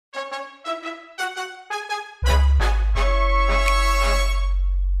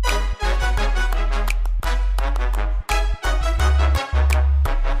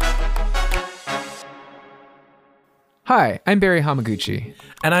Hi, I'm Barry Hamaguchi.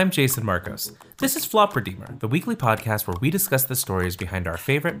 And I'm Jason Marcos. This is Flop Redeemer, the weekly podcast where we discuss the stories behind our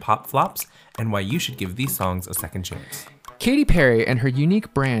favorite pop flops and why you should give these songs a second chance. Katy Perry and her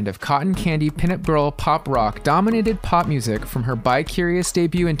unique brand of cotton candy pinup girl pop rock dominated pop music from her Bi-Curious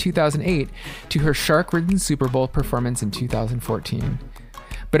debut in 2008 to her shark-ridden Super Bowl performance in 2014.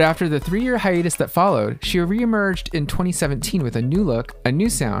 But after the 3-year hiatus that followed, she reemerged in 2017 with a new look, a new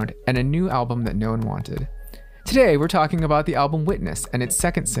sound, and a new album that no one wanted. Today, we're talking about the album Witness and its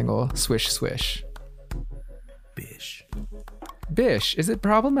second single, Swish Swish. Bish. Bish. Is it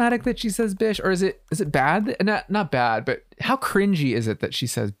problematic that she says bish, or is it bad? Not bad, but how cringy is it that she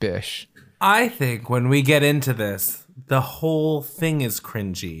says bish? I think when we get into this, the whole thing is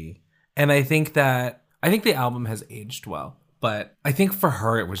cringy. And I think the album has aged well. But I think for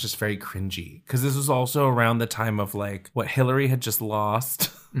her, it was just very cringy. Because this was also around the time of what Hillary had just lost.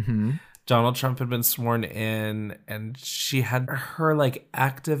 Mm-hmm. Donald Trump had been sworn in, and she had her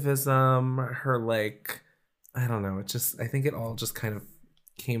activism, her I don't know. I think it all just kind of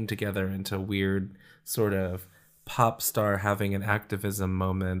came together into a weird sort of pop star having an activism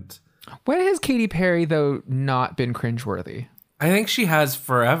moment. When has Katy Perry, though, not been cringeworthy? I think she has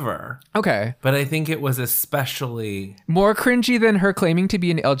forever. Okay. But I think it was especially... more cringy than her claiming to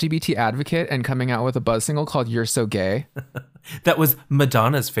be an LGBT advocate and coming out with a buzz single called You're So Gay. That was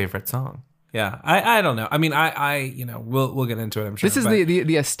Madonna's favorite song. Yeah, I don't know. I mean, we'll get into it, I'm sure. This is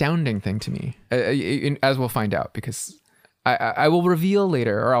the astounding thing to me, as we'll find out, because I will reveal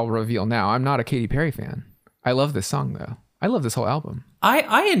later, or I'll reveal now, I'm not a Katy Perry fan. I love this song, though. I love this whole album.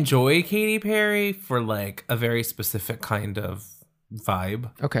 I enjoy Katy Perry for a very specific kind of vibe.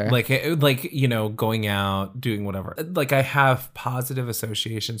 Okay. Going out, doing whatever. I have positive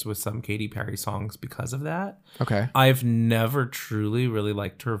associations with some Katy Perry songs because of that. Okay. I've never truly really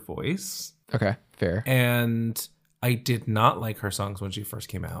liked her voice. Okay, fair. And I did not like her songs when she first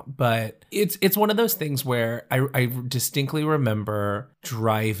came out. But it's one of those things where I distinctly remember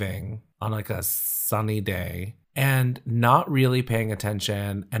driving on a sunny day and not really paying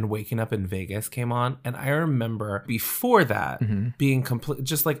attention, and Waking Up in Vegas came on. And I remember before that being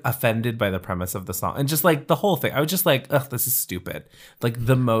just offended by the premise of the song and just the whole thing. I was just ugh, this is stupid.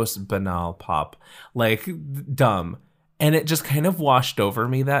 The most banal pop, dumb. And it just kind of washed over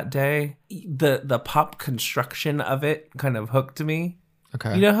me that day. The pop construction of it kind of hooked me.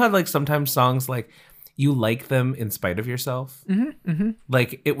 Okay. You know how sometimes songs you like them in spite of yourself? Mm-hmm,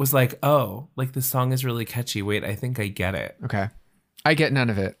 mm-hmm. It was oh, this song is really catchy. Wait, I think I get it. Okay. I get none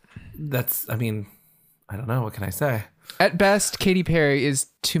of it. I don't know. What can I say? At best, Katy Perry is,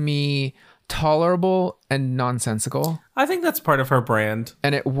 to me, tolerable and nonsensical. I think that's part of her brand.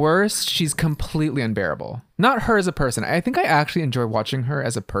 And at worst, she's completely unbearable. Not her as a person. I think I actually enjoy watching her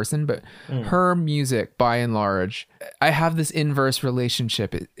as a person, but her music, by and large, I have this inverse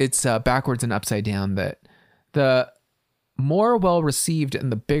relationship. It's backwards and upside down, that the more well-received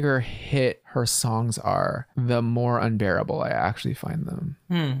and the bigger hit her songs are, the more unbearable I actually find them.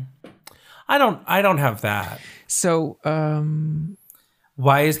 I don't have that. So,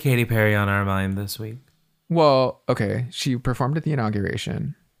 why is Katy Perry on our mind this week? Well, okay, she performed at the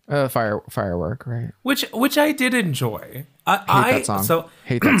inauguration, firework, right? Which I did enjoy. Hate that song.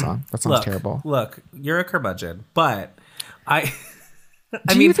 Hate that song. That song's terrible. Look, you're a curmudgeon, but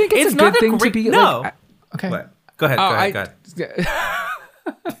Do you think it's a good thing to be no? Okay, what? Go ahead. Go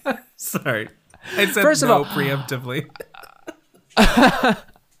ahead. Sorry, I said first no of all, preemptively.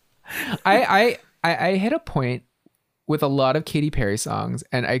 I hit a point with a lot of Katy Perry songs,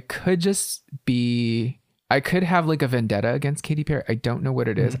 and I could have a vendetta against Katy Perry. I don't know what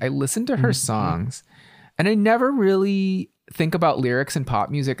it is. I listen to her songs, and I never really think about lyrics and pop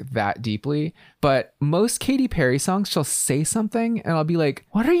music that deeply, but most Katy Perry songs, she'll say something and I'll be like,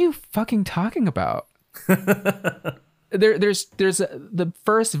 what are you fucking talking about? There's the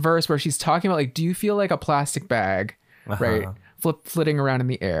first verse where she's talking about do you feel like a plastic bag, right? Flitting around in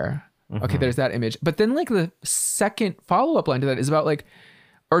the air. Okay, there's that image. But then the second follow-up line to that is about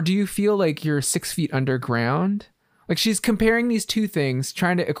or do you feel like you're 6 feet underground? She's comparing these two things,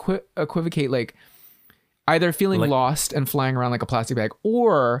 trying to equivocate either feeling lost and flying around like a plastic bag,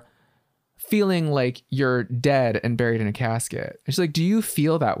 or feeling like you're dead and buried in a casket. And she's like, do you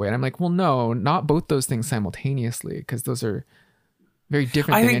feel that way? And I'm like, well, no, not both those things simultaneously, because those are very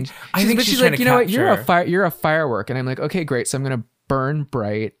different things. I think she's like, you know what, you're a firework. And I'm like, okay, great. So I'm going to burn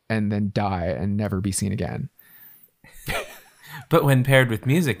bright and then die and never be seen again. But when paired with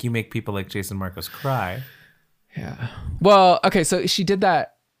music, you make people like Jason Marcos cry. Yeah. Well, okay, so she did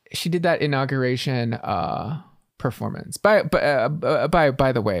that inauguration performance. By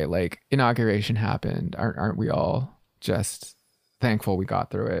the way, inauguration happened. Aren't we all just thankful we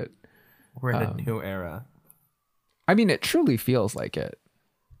got through it. We're in a new era. I mean, it truly feels like it.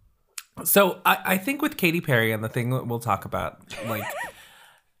 So I think with Katy Perry, and the thing that we'll talk about, like,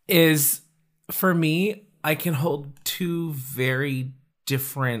 is for me, I can hold two very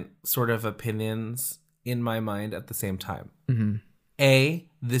different sort of opinions in my mind at the same time. Mm-hmm. A,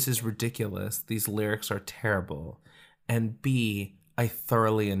 this is ridiculous. These lyrics are terrible. And B, I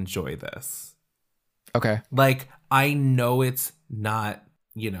thoroughly enjoy this. Okay. Like, I know it's not,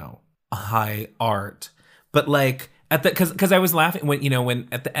 high art, but like at the, cause I was laughing when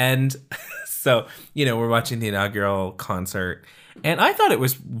at the end, so, we're watching the inaugural concert and I thought it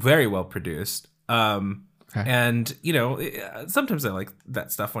was very well produced. Okay. And, sometimes I like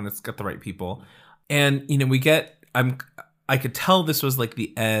that stuff when it's got the right people. And, I could tell this was like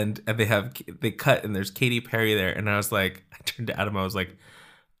the end and they cut and there's Katy Perry there. And I was like, I turned to Adam, I was like,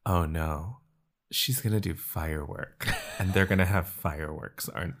 oh no, she's going to do firework and they're going to have fireworks,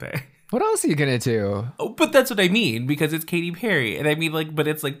 aren't they? What else are you going to do? Oh, but that's what I mean, because it's Katy Perry. And I mean, like, but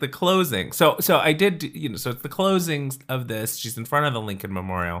it's like the closing. So I did, so it's the closing of this. She's in front of the Lincoln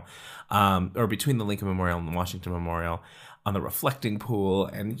Memorial, or between the Lincoln Memorial and the Washington Memorial on the reflecting pool.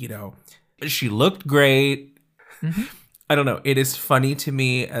 And, she looked great. Mm-hmm. I don't know. It is funny to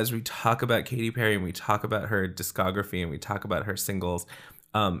me as we talk about Katy Perry and we talk about her discography and we talk about her singles,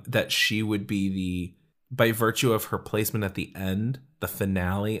 that she would be by virtue of her placement at the end, the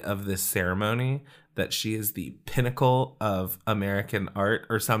finale of this ceremony, that she is the pinnacle of American art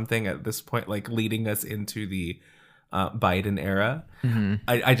or something at this point, like leading us into the Biden era. Mm-hmm.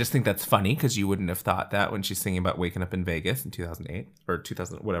 I just think that's funny because you wouldn't have thought that when she's singing about waking up in Vegas in 2008 or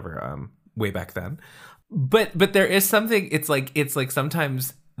 2000, whatever, way back then. But there is something, it's like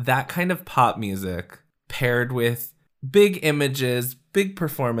sometimes that kind of pop music paired with big images, big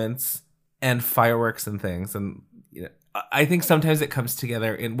performance, and fireworks and things. And I think sometimes it comes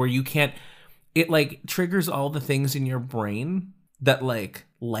together in where it like triggers all the things in your brain that like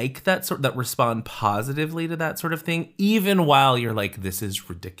that respond positively to that sort of thing, even while you're like, this is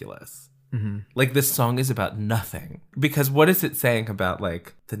ridiculous. Mm-hmm. Like, this song is about nothing. Because what is it saying about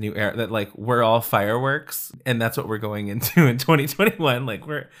like the new era, that like we're all fireworks and that's what we're going into in 2021? Like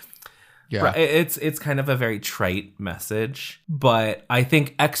yeah, it's kind of a very trite message, but I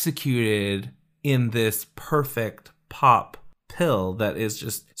think executed in this perfect pop pill that is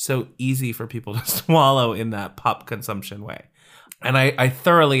just so easy for people to swallow in that pop consumption way. And I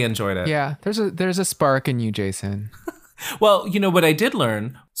thoroughly enjoyed it. Yeah, there's a spark in you, Jason. Well, what I did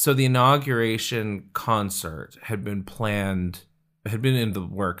learn, so the inauguration concert had been in the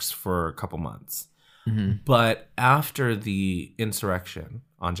works for a couple months. Mm-hmm. But after the insurrection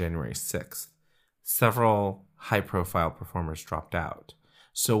on January 6th, several high-profile performers dropped out.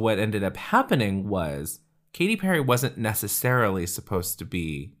 So what ended up happening was Katy Perry wasn't necessarily supposed to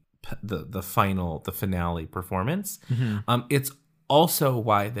be the finale performance. Mm-hmm. It's also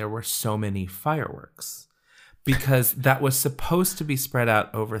why there were so many fireworks, because that was supposed to be spread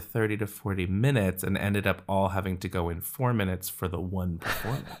out over 30 to 40 minutes and ended up all having to go in 4 minutes for the one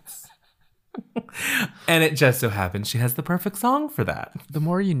performance. And it just so happened she has the perfect song for that. The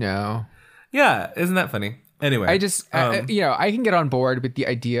more you know. Yeah, isn't that funny? Anyway, I just, I can get on board with the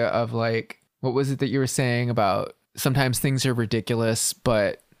idea of like, what was it that you were saying about sometimes things are ridiculous,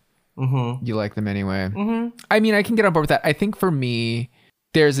 but you like them anyway? Mm-hmm. I mean, I can get on board with that. I think for me,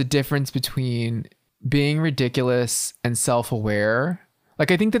 there's a difference between being ridiculous and self-aware.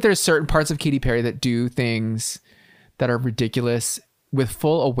 Like, I think that there's certain parts of Katy Perry that do things that are ridiculous with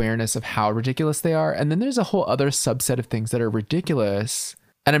full awareness of how ridiculous they are. And then there's a whole other subset of things that are ridiculous,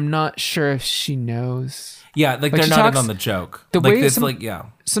 and I'm not sure if she knows. Yeah, like they're not in on the joke. The like way this, yeah.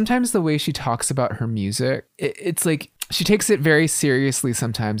 Sometimes the way she talks about her music, it's like she takes it very seriously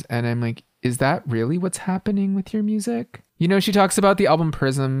sometimes, and I'm like, is that really what's happening with your music? She talks about the album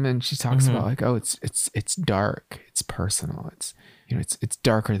Prism, and she talks about like, oh, it's dark, it's personal, it's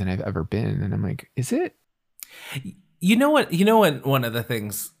darker than I've ever been, and I'm like, is it? You know what? One of the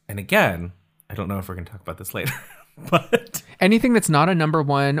things, and again, I don't know if we're going to talk about this later, but anything that's not a number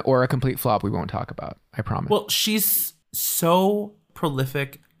one or a complete flop, we won't talk about. I promise. Well, she's so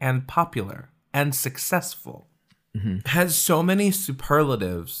prolific and popular and successful, has so many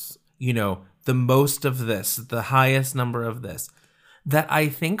superlatives, the most of this, the highest number of this, that I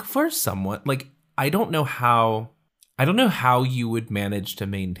think for someone like, I don't know how you would manage to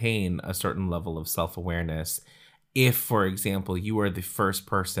maintain a certain level of self-awareness if, for example, you are the first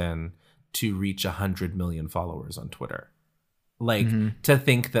person to reach 100 million followers on Twitter. Like, to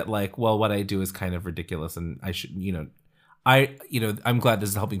think that like, well, what I do is kind of ridiculous and I should, I'm glad this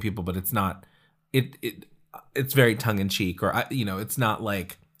is helping people, but it's not, it's very tongue in cheek, or it's not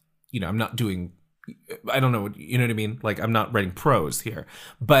like, I'm not doing, I don't know, you know what I mean? Like, I'm not writing prose here,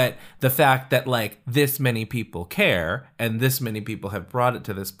 but the fact that like this many people care and this many people have brought it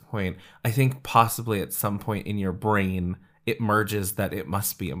to this point, I think possibly at some point in your brain, it merges that it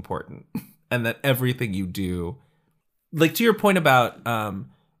must be important and that everything you do, like to your point about,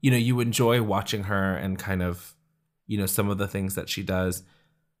 you enjoy watching her and kind of, some of the things that she does.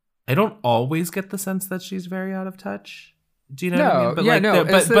 I don't always get the sense that she's very out of touch. Do you know what I mean? But yeah,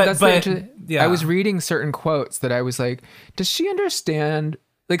 like, no. yeah. I was reading certain quotes that I was like, does she understand?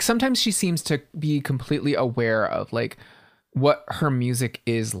 Like sometimes she seems to be completely aware of like what her music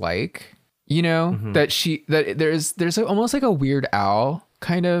is like, that there's almost like a Weird Al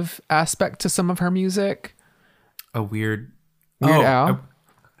kind of aspect to some of her music. A Weird Al?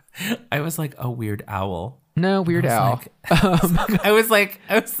 I was like a Weird Owl. No, Weird Al. I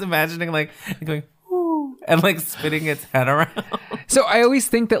was imagining like going, ooh, and like spinning its head around. So I always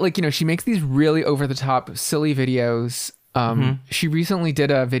think that like, she makes these really over the top, silly videos. She recently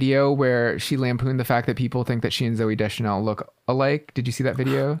did a video where she lampooned the fact that people think that she and Zooey Deschanel look alike. Did you see that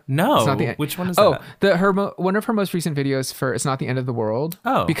video? No. It's not the Which one is that? One of her most recent videos for It's Not the End of the World.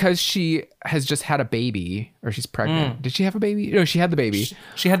 Oh. Because she has just had a baby, or she's pregnant. Did she have a baby? No, she had the baby.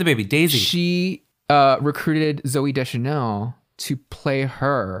 She had the baby, Daisy. She recruited Zooey Deschanel to play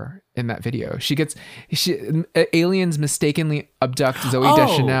her in that video. Aliens mistakenly abduct Zooey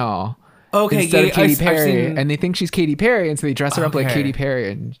Deschanel. Okay, instead of Katy Perry, and they think she's Katy Perry, and so they dress her up like Katy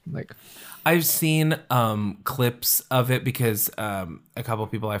Perry, and like. I've seen clips of it because a couple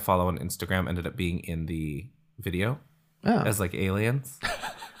of people I follow on Instagram ended up being in the video as like aliens,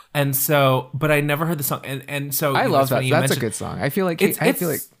 and so, but I never heard the song, and so I love that. That's a good song. I feel like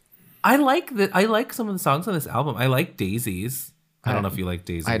I like some of the songs on this album. I like Daisies. I don't know if you like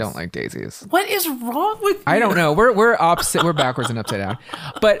Daisies. I don't like Daisies. What is wrong with you? I don't know. We're opposite. We're backwards and upside down.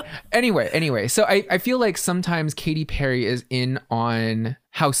 But anyway. So I feel like sometimes Katy Perry is in on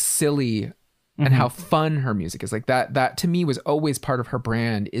how silly and how fun her music is. Like that to me was always part of her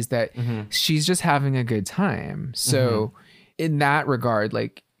brand, is that she's just having a good time. So in that regard,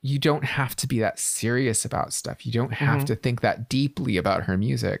 like, you don't have to be that serious about stuff. You don't have to think that deeply about her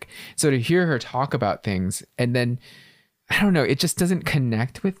music. So to hear her talk about things and then, I don't know, it just doesn't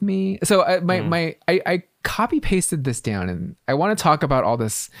connect with me. So I copy pasted this down, and I want to talk about all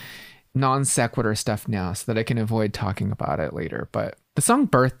this non sequitur stuff now so that I can avoid talking about it later. But the song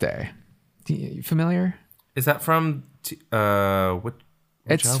 "Birthday," you familiar? Is that from which album?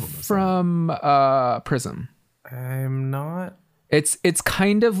 It's from Prism. I'm not. It's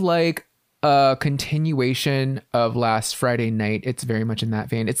kind of like a continuation of Last Friday Night. It's very much in that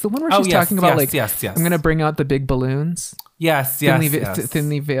vein. It's the one where she's talking about I'm going to bring out the big balloons. Yes.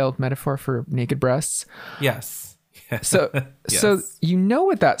 Thinly veiled metaphor for naked breasts. Yes. So you know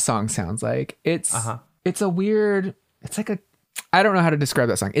what that song sounds like. It's a weird, it's like I don't know how to describe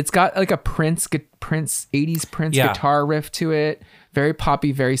that song. It's got like a Prince 80s Prince guitar riff to it. Very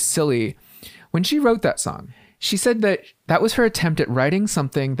poppy, very silly. When she wrote that song, she said that was her attempt at writing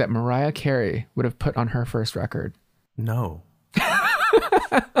something that Mariah Carey would have put on her first record. No.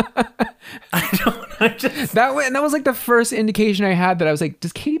 That was like the first indication I had that I was like,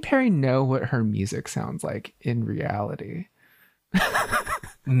 does Katy Perry know what her music sounds like in reality?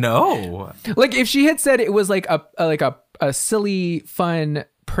 No. Like if she had said it was like a silly, fun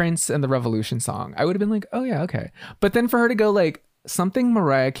Prince and the Revolution song, I would have been like, oh yeah, okay. But then for her to go like something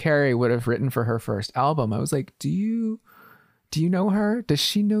Mariah Carey would have written for her first album, I was like, do you know her? Does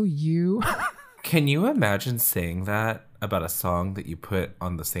she know you? Can you imagine saying that about a song that you put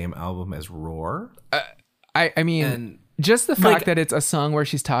on the same album as Roar? I mean, just the fact that it's a song where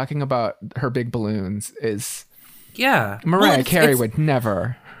she's talking about her big balloons is... Yeah. Mariah Carey would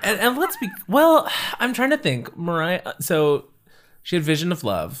never. And let's be... Well, I'm trying to think. Mariah... So she had Vision of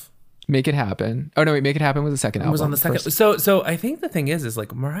Love. Make It Happen. Oh, no, wait. Make It Happen was the second album. It was on the second. So I think the thing is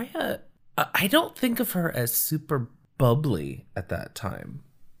like Mariah... I don't think of her as super bubbly at that time.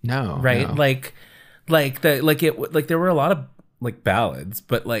 No. Right? No. There were a lot of like ballads,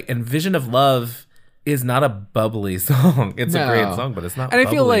 but like, and Vision of Love is not a bubbly song. It's a great song, but it's not. And bubbly. I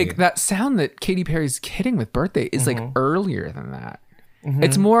feel like that sound that Katy Perry's hitting with Birthday is like earlier than that.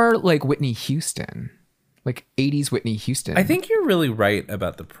 It's more like Whitney Houston, like 80s Whitney Houston. I think you're really right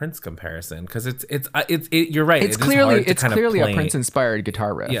about the Prince comparison, because you're right. It's clearly a Prince inspired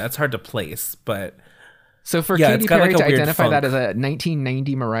guitar riff. Yeah, it's hard to place, but. So for Katy Perry to identify that as a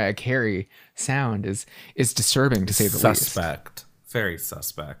 1990 Mariah Carey sound is disturbing, to say the least. Suspect. Very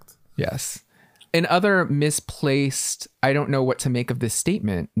suspect. Yes. In other misplaced, I don't know what to make of this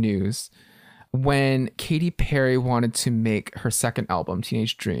statement news, when Katy Perry wanted to make her second album,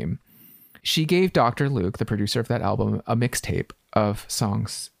 Teenage Dream, she gave Dr. Luke, the producer of that album, a mixtape of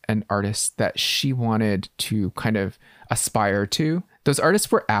songs and artists that she wanted to kind of aspire to. Those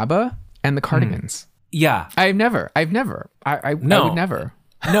artists were ABBA and the Cardigans. Yeah. I would never. I would never.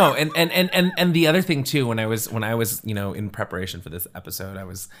 No, and the other thing too, when I was in preparation for this episode,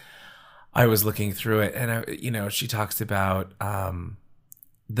 I was looking through it, and she talks about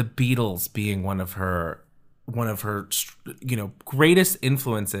the Beatles being one of her greatest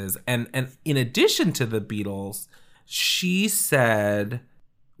influences, and in addition to the Beatles, she said,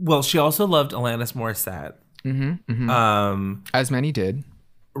 well, she also loved Alanis Morissette. As many did.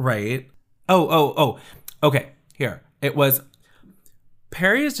 Right. Oh. Okay. Here. It was.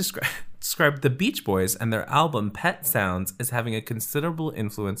 Perry has described the Beach Boys and their album Pet Sounds as having a considerable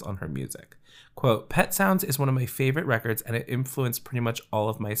influence on her music. Quote, Pet Sounds is one of my favorite records, and it influenced pretty much all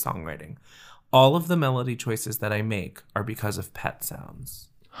of my songwriting. All of the melody choices that I make are because of Pet Sounds.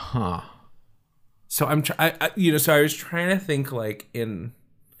 Huh. So so I was trying to think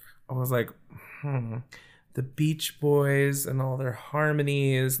I was like, the Beach Boys and all their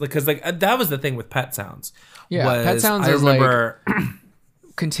harmonies, because that was the thing with Pet Sounds. Yeah, Pet Sounds is remember,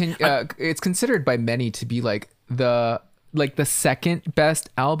 it's considered by many to be the second best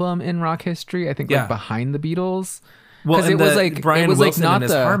album in rock history. I think behind the Beatles. Well, it was Brian Wilson and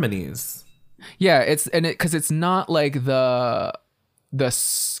his harmonies. Yeah, because it's not like the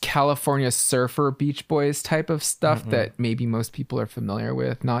California Surfer Beach Boys type of stuff that maybe most people are familiar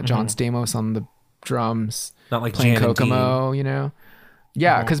with. Not John Stamos on the drums, not like playing Jan Kokomo,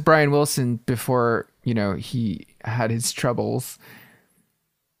 Yeah, because Brian Wilson, before he had his troubles,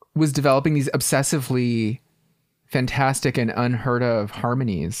 was developing these obsessively fantastic and unheard of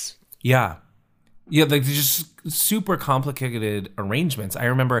harmonies. Yeah, just super complicated arrangements. I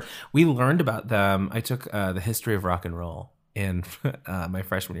remember we learned about them. I took the history of rock and roll in my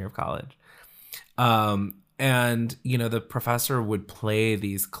freshman year of college, and the professor would play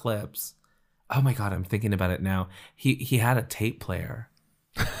these clips. Oh my God, I'm thinking about it now. He had a tape player,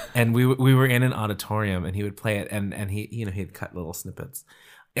 and we were in an auditorium, and he would play it, and he he'd cut little snippets,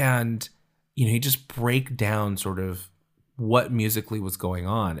 and he'd just break down sort of what musically was going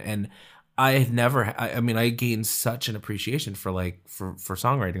on. And I had never, I gained such an appreciation for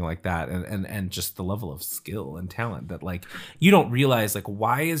songwriting like that, and just the level of skill and talent that you don't realize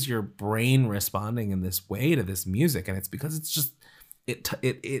why is your brain responding in this way to this music, and it's because it's just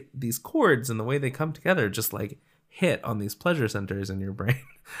it these chords and the way they come together just hit on these pleasure centers in your brain.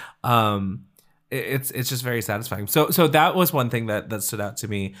 It's just very satisfying. So that was one thing that stood out to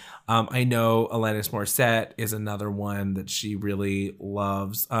me. I know Alanis Morissette is another one that she really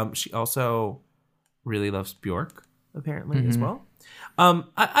loves. She also really loves Bjork, apparently, as well.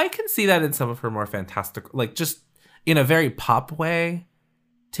 I can see that in some of her more fantastic, just in a very pop way,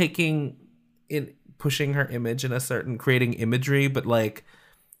 pushing her image in a certain, creating imagery, but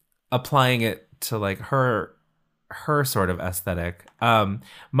applying it to her sort of aesthetic.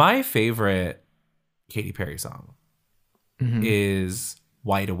 My favorite Katy Perry song is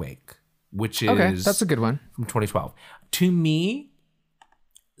Wide Awake, which is that's a good one, from 2012. To me,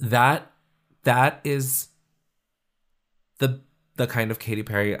 that is the kind of Katy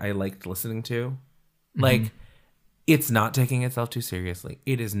Perry I liked listening to. It's not taking itself too seriously.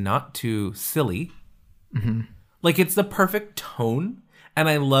 It is not too silly. It's the perfect tone, and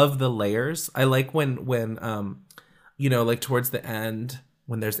I love the layers. I like when towards the end,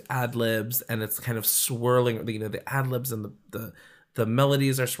 when there's ad libs and it's kind of swirling, the ad libs and the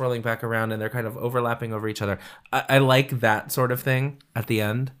melodies are swirling back around and they're kind of overlapping over each other. I like that sort of thing at the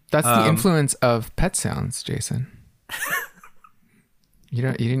end. That's the influence of Pet Sounds, Jason. You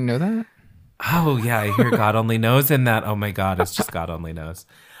didn't know that? Oh yeah, I hear God Only Knows in that. Oh my God, it's just God Only Knows.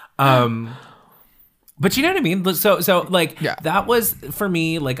 But you know what I mean? So that was for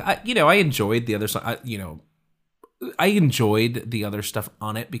me, I enjoyed the other song, I enjoyed the other stuff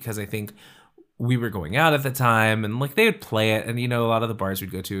on it because I think we were going out at the time, and they would play it, and a lot of the bars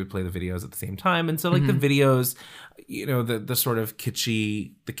we'd go to would play the videos at the same time. And so the videos, the sort of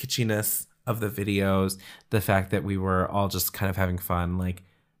kitschiness of the videos, the fact that we were all just kind of having fun,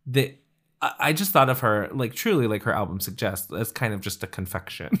 I just thought of her truly, her album suggests, as kind of just a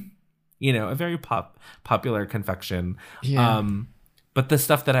confection. A very popular confection. Yeah. But the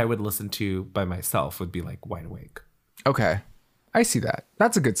stuff that I would listen to by myself would be Wide Awake. Okay. I see that.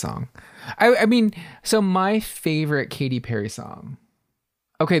 That's a good song. I mean, so my favorite Katy Perry song.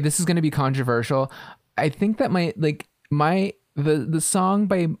 Okay, this is going to be controversial. I think that the song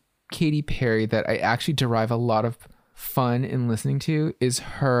by Katy Perry that I actually derive a lot of fun in listening to is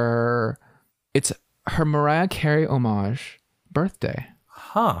her It's her Mariah Carey homage birthday.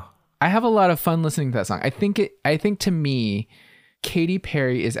 Huh. I have a lot of fun listening to that song. I think to me, Katy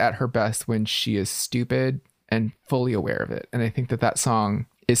Perry is at her best when she is stupid and fully aware of it. And I think that song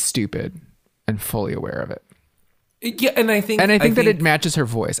is stupid and fully aware of it. Yeah, and I think that it matches her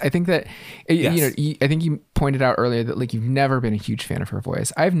voice. I think that Yes. I think you pointed out earlier that like you've never been a huge fan of her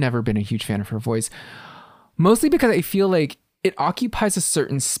voice. I've never been a huge fan of her voice, mostly because I feel like it occupies a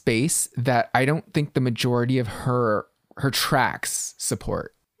certain space that I don't think the majority of her tracks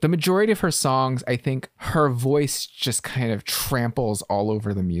support. The majority of her songs, I think her voice just kind of tramples all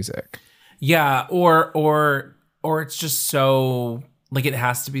over the music. Yeah, or it's just so like it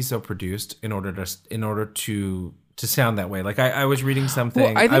has to be so produced in order to sound that way. Like I was reading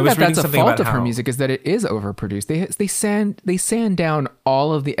something. Well, I think that's a fault of her music is that it is overproduced. They sand down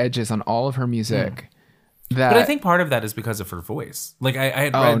all of the edges on all of her music. But I think part of that is because of her voice. Like I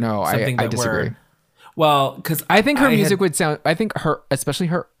had read something I that disagree. Well, because I think her music would sound. I think especially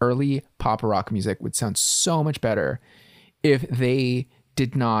her early pop rock music, would sound so much better if they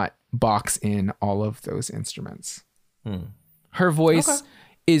did not box in all of those instruments. Her voice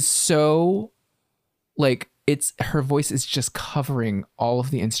is so like her voice is just covering all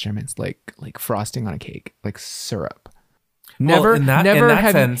of the instruments like frosting on a cake, like syrup. Never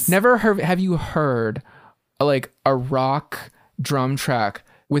have you heard like a rock drum track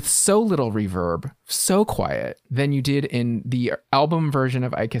with so little reverb, so quiet, than you did in the album version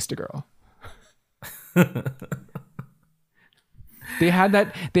of I Kissed a Girl. They had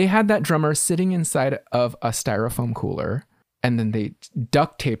that drummer sitting inside of a styrofoam cooler, and then they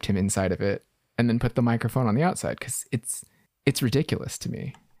duct taped him inside of it, and then put the microphone on the outside because it's ridiculous to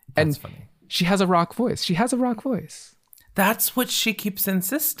me. That's funny. She has a rock voice. That's what she keeps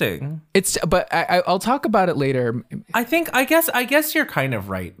insisting. But I'll talk about it later. I guess you're kind of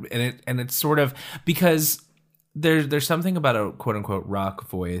right, and it's sort of because there's something about a quote unquote rock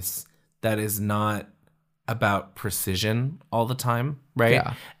voice that is not about precision all the time, right?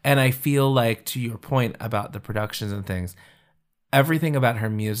 Yeah. And I feel like, to your point about the productions and things, everything about her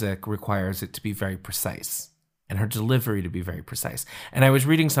music requires it to be very precise and her delivery to be very precise. And I was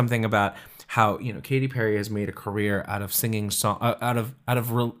reading something about how, Katy Perry has made a career out of singing out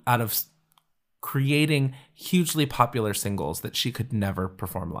of creating hugely popular singles that she could never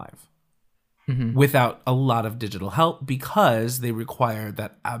perform live without a lot of digital help, because they require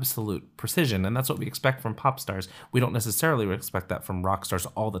that absolute precision. And that's what we expect from pop stars. We don't necessarily expect that from rock stars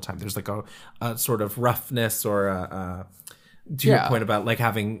all the time. There's like a sort of roughness or to your point about like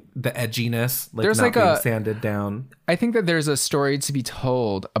having the edginess, like there's not being sanded down. I think that there's a story to be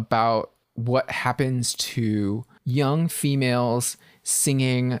told about what happens to young females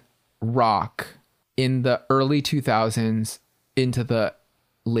singing rock in the early 2000s into the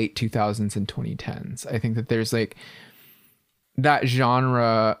late 2000s and 2010s. I think that there's like that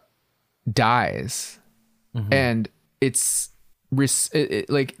genre dies, and it's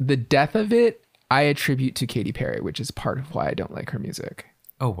like the death of it I attribute to Katy Perry, which is part of why I don't like her music.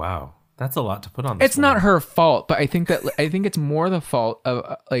 Oh wow, that's a lot to put on this. It's not her fault, but I think it's more the fault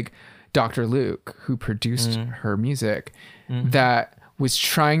of like Dr. Luke, who produced her music, that was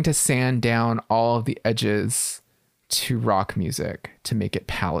trying to sand down all of the edges to rock music to make it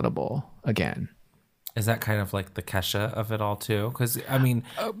palatable again. Is that kind of like the Kesha of it all too? Because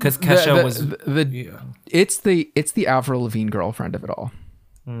Kesha it's the Avril Lavigne girlfriend of it all.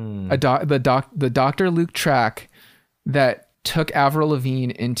 The Dr. Luke track that took Avril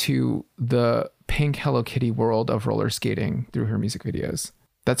Lavigne into the pink Hello Kitty world of roller skating through her music videos.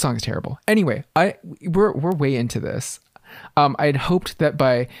 That song is terrible. Anyway, we're way into this. I'd hoped that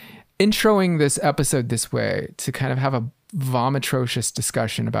by introing this episode this way to kind of have a vomitrocious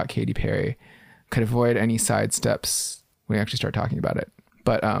discussion about Katy Perry could avoid any sidesteps when we actually start talking about it.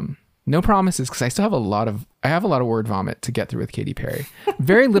 But no promises, because I still have a lot of word vomit to get through with Katy Perry.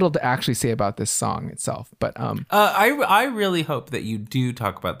 Very little to actually say about this song itself. But I really hope that you do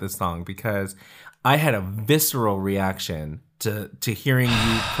talk about this song, because I had a visceral reaction to hearing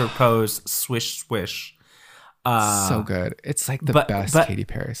you propose Swish Swish. So good. It's like the best Katy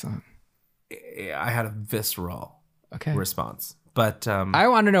Perry song. I had a visceral response. But I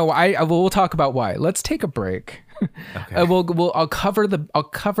want to know why. We'll talk about why. Let's take a break. Okay. I'll cover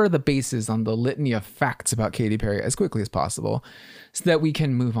the bases on the litany of facts about Katy Perry as quickly as possible, so that we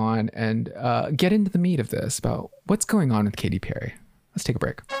can move on and get into the meat of this about what's going on with Katy Perry. Let's take a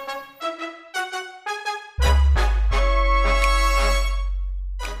break.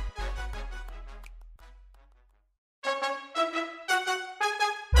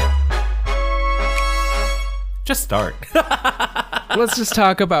 Just start. let's just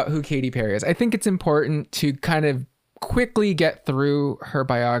talk about who Katy Perry is. I think it's important to kind of quickly get through her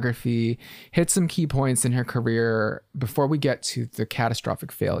biography, hit some key points in her career before we get to the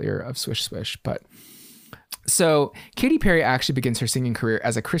catastrophic failure of Swish Swish. But so Katy Perry actually begins her singing career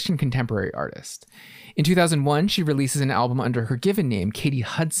as a Christian contemporary artist. In 2001, she releases an album under her given name, Katy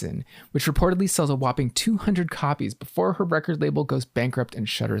Hudson, which reportedly sells a whopping 200 copies before her record label goes bankrupt and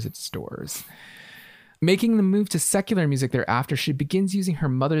shutters its doors. Making the move to secular music thereafter, she begins using her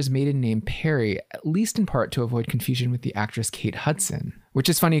mother's maiden name, Perry, at least in part to avoid confusion with the actress Kate Hudson, which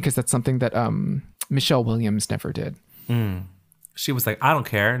is funny because that's something that Michelle Williams never did. She was like, I don't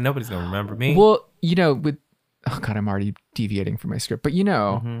care. Nobody's going to remember me. Well, with... Oh God, I'm already deviating from my script. But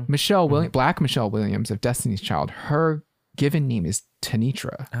Michelle Williams, Black Michelle Williams of Destiny's Child, her given name is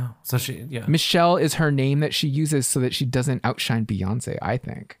Tanitra. Oh, so Michelle is her name that she uses so that she doesn't outshine Beyonce, I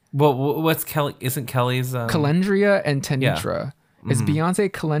think. Well, what's Kelly? Isn't Kelly's... Calendria and Tanitra. It's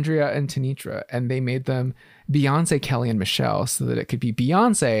Beyonce, Calendria, and Tanitra. And they made them Beyonce, Kelly, and Michelle so that it could be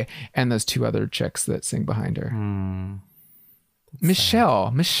Beyonce and those two other chicks that sing behind her. Michelle,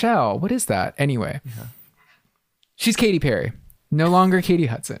 what is that? Anyway. Yeah. She's Katy Perry, no longer Katy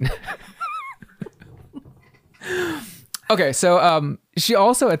Hudson. Okay, so she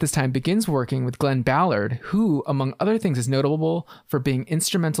also at this time begins working with Glenn Ballard, who, among other things, is notable for being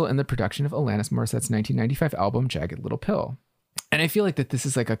instrumental in the production of Alanis Morissette's 1995 album, Jagged Little Pill. And I feel like that this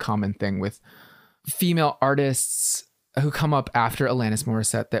is like a common thing with female artists who come up after Alanis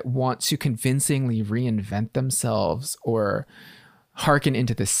Morissette that want to convincingly reinvent themselves or hearken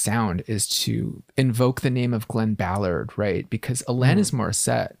into this sound is to invoke the name of Glenn Ballard, right? Because Alanis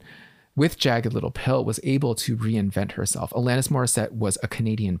Morissette, with Jagged Little Pill, was able to reinvent herself. Alanis Morissette was a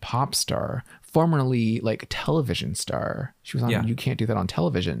Canadian pop star, formerly like a television star. She was on You Can't Do That on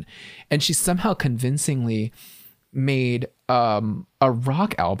Television. And she somehow convincingly made a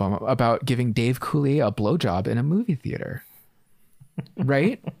rock album about giving Dave Coulier a blowjob in a movie theater.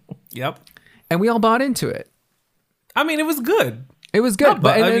 Right? Yep. And we all bought into it. I mean, it was good. It was good,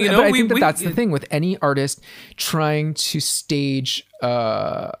 but I think that's the thing with any artist trying to stage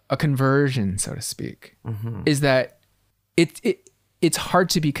a conversion, so to speak, is that it's hard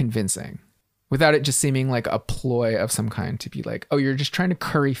to be convincing without it just seeming like a ploy of some kind to be like, oh, you're just trying to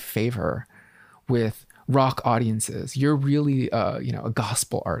curry favor with rock audiences. You're really a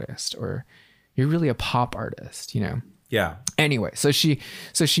gospel artist, or you're really a pop artist, Yeah. Anyway, so she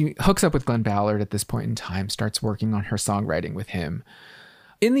hooks up with Glenn Ballard at this point in time, starts working on her songwriting with him.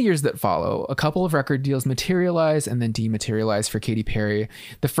 In the years that follow, a couple of record deals materialize and then dematerialize for Katy Perry.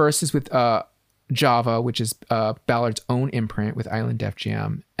 The first is with Java, which is Ballard's own imprint with Island Def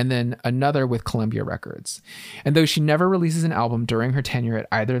Jam, and then another with Columbia Records. And though she never releases an album during her tenure at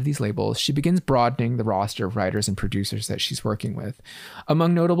either of these labels, she begins broadening the roster of writers and producers that she's working with.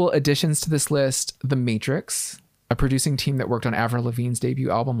 Among notable additions to this list, The Matrix, a producing team that worked on Avril Lavigne's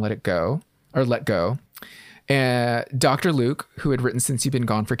debut album, Let Go. Dr. Luke, who had written Since You've Been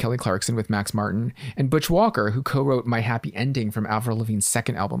Gone for Kelly Clarkson with Max Martin, and Butch Walker, who co-wrote My Happy Ending from Avril Lavigne's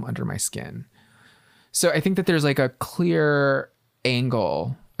second album, Under My Skin. So I think that there's like a clear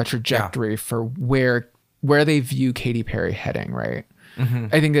angle, a trajectory for where they view Katy Perry heading, right?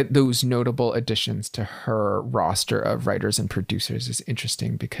 I think that those notable additions to her roster of writers and producers is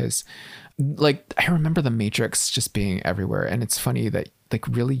interesting because like I remember The Matrix just being everywhere, and it's funny that like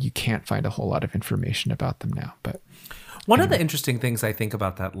really you can't find a whole lot of information about them now. But one of the interesting things I think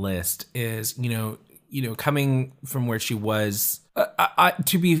about that list is, coming from where she was,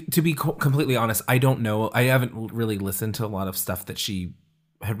 to be completely honest, I don't know. I haven't really listened to a lot of stuff that she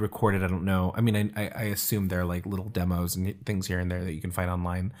had recorded. I don't know. I mean, I assume there are like little demos and things here and there that you can find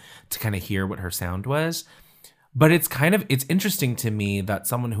online to kind of hear what her sound was. But it's interesting to me that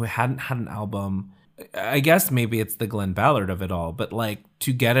someone who hadn't had an album, I guess maybe it's the Glenn Ballard of it all, but like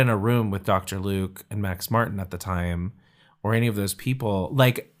to get in a room with Dr. Luke and Max Martin at the time, or any of those people,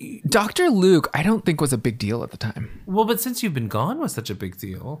 like Dr. Luke, I don't think was a big deal at the time. Well, but Since You've Been Gone was such a big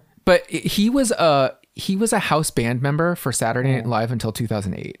deal. But he was a house band member for Saturday Night Live until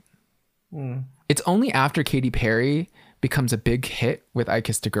 2008. It's only after Katy Perry becomes a big hit with I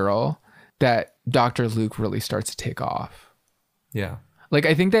Kissed a Girl that Dr. Luke really starts to take off. Yeah. Like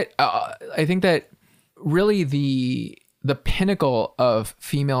I think that really the pinnacle of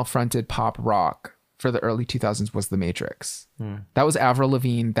female fronted pop rock for the early 2000s was The Matrix. That was Avril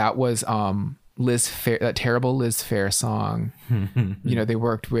Lavigne. That was Liz Phair, that terrible Liz Phair song. They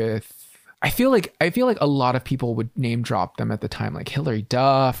worked with, I feel like a lot of people would name drop them at the time, like Hilary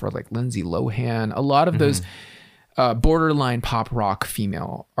Duff or like Lindsay Lohan. A lot of those borderline pop rock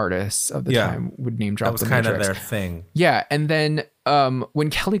female artists of the time would name drop. That was kind of their thing. Yeah, and then when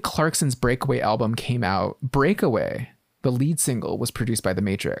Kelly Clarkson's Breakaway album came out, Breakaway, the lead single, was produced by The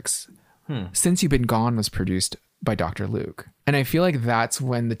Matrix. Since You've Been Gone was produced by Dr. Luke. And I feel like that's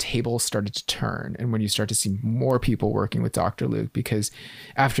when the tables started to turn and when you start to see more people working with Dr. Luke, because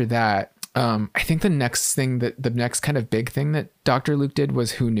after that, I think the next kind of big thing that Dr. Luke did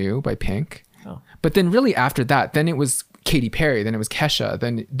was Who Knew by Pink. Oh. But then really after that, then it was Katy Perry, then it was Kesha,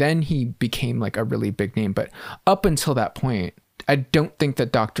 then he became like a really big name. But up until that point, I don't think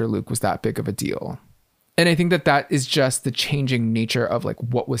that Dr. Luke was that big of a deal. And I think that is just the changing nature of like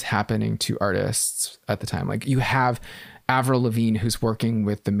what was happening to artists at the time. Like you have Avril Lavigne, who's working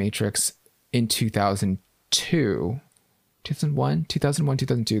with The Matrix in 2002,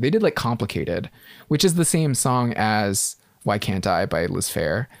 2002. They did like Complicated, which is the same song as Why Can't I by Liz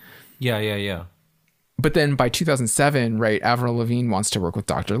Phair. Yeah. But then by 2007, right, Avril Lavigne wants to work with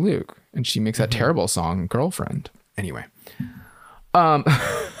Dr. Luke, and she makes that terrible song, Girlfriend. Anyway.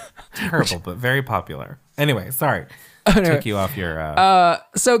 Terrible, but very popular. Anyway, sorry. Took you off your...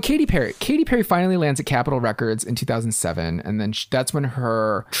 So Katy Perry finally lands at Capitol Records in 2007, and then that's when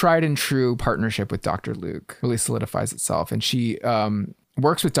her tried and true partnership with Dr. Luke really solidifies itself. And she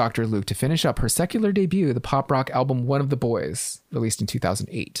works with Dr. Luke to finish up her secular debut, the pop rock album One of the Boys, released in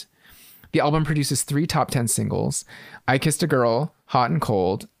 2008. The album produces 3 top 10 singles: I Kissed a Girl, Hot and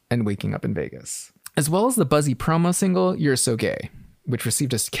Cold, and Waking Up in Vegas, as well as the buzzy promo single You're So Gay, which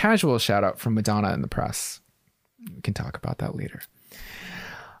received a casual shout out from Madonna in the press. We can talk about that later.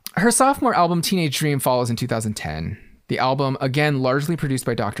 Her sophomore album, Teenage Dream, follows in 2010. The album, again largely produced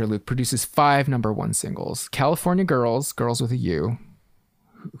by Dr. Luke, produces 5 number 1 singles: California Girls, Girls with a U,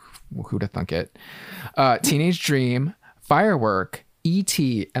 who'da thunk it, Teenage Dream, Firework,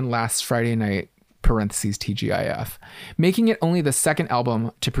 E.T., and Last Friday Night, parentheses TGIF, making it only the second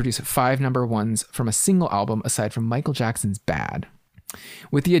album to produce 5 number 1s from a single album aside from Michael Jackson's Bad.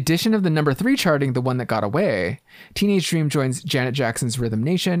 With the addition of the number 3 charting, The One That Got Away, Teenage Dream joins Janet Jackson's Rhythm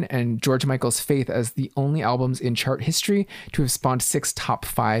Nation and George Michael's Faith as the only albums in chart history to have spawned 6 top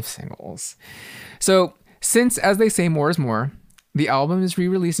 5 singles. So, since, as they say, more is more, the album is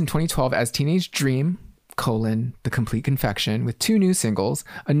re-released in 2012 as Teenage Dream, The Complete Confection, with 2 new singles,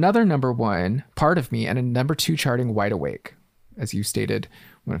 another number 1, Part of Me, and a number 2 charting, Wide Awake, as you stated,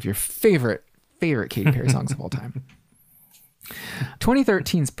 one of your favorite Katy Perry songs of all time.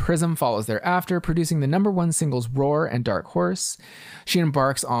 2013's Prism follows thereafter, producing the number 1 singles Roar and Dark Horse. She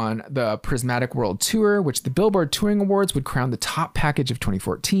embarks on the Prismatic World Tour, which the Billboard Touring Awards would crown the top package of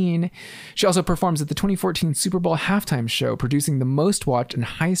 2014. She also performs at the 2014 Super Bowl halftime show, producing the most watched and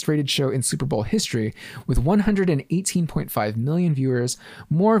highest rated show in Super Bowl history with 118.5 million viewers,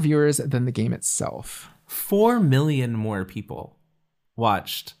 more viewers than the game itself. 4 million more people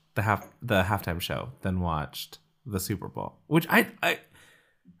watched the halftime show than watched the Super Bowl, which I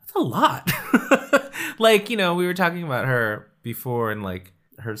that's a lot. Like, you know, we were talking about her before and like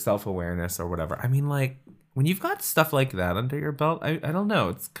her self-awareness or whatever. I mean, like when you've got stuff like that under your belt, I don't know.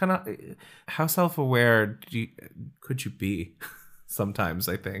 It's kind of how self-aware could you be? Sometimes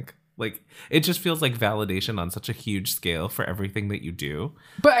I think like it just feels like validation on such a huge scale for everything that you do.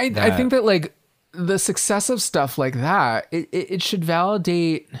 But I think that like the success of stuff like that, it should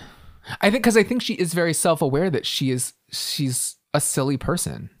validate. I think she is very self-aware that she's a silly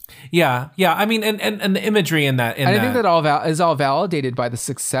person. Yeah. I mean, and the imagery in that. I think that is all validated by the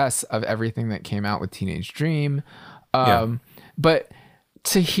success of everything that came out with Teenage Dream. But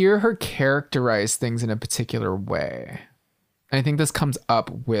to hear her characterize things in a particular way, I think this comes up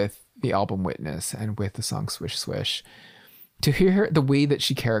with the album Witness and with the song Swish Swish. To hear her, the way that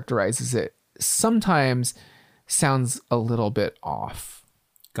she characterizes it sometimes sounds a little bit off.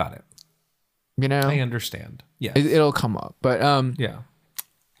 Got it. You know, I understand. Yeah, it'll come up. But yeah.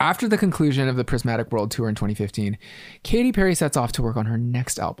 After the conclusion of the Prismatic World Tour in 2015, Katy Perry sets off to work on her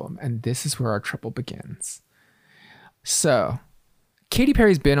next album, and this is where our trouble begins. So, Katy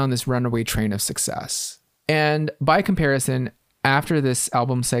Perry's been on this runaway train of success, and by comparison, after this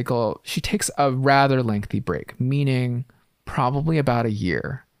album cycle, she takes a rather lengthy break, meaning probably about a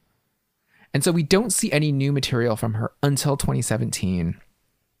year. And so we don't see any new material from her until 2017.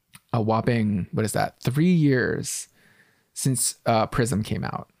 A whopping, 3 years since Prism came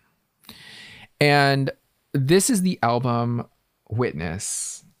out. And this is the album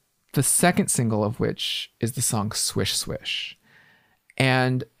Witness, the second single of which is the song Swish Swish.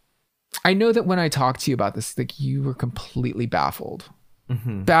 And I know that when I talked to you about this, like you were completely baffled.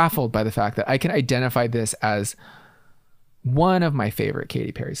 Mm-hmm. Baffled by the fact that I can identify this as one of my favorite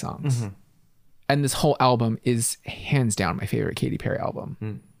Katy Perry songs. Mm-hmm. And this whole album is hands down my favorite Katy Perry album.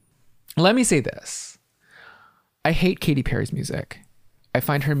 Mm. Let me say this. I hate Katy Perry's music. I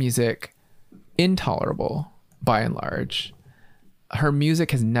find her music intolerable by and large. Her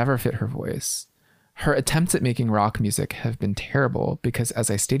music has never fit her voice. Her attempts at making rock music have been terrible because, as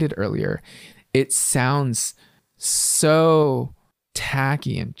I stated earlier, it sounds so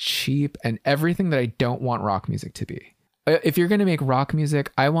tacky and cheap and everything that I don't want rock music to be. If you're going to make rock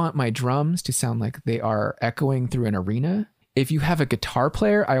music, I want my drums to sound like they are echoing through an arena. If you have a guitar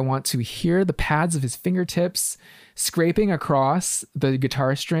player, I want to hear the pads of his fingertips scraping across the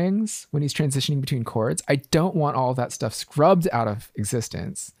guitar strings when he's transitioning between chords. I don't want all that stuff scrubbed out of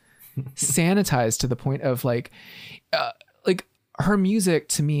existence, sanitized to the point of like her music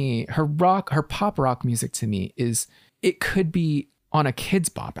to me, her pop rock music to me it could be on a Kids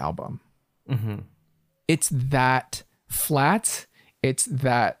Bop album. Mm-hmm. It's that flat. It's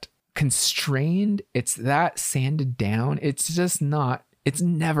that constrained. It's that sanded down. It's just not, it's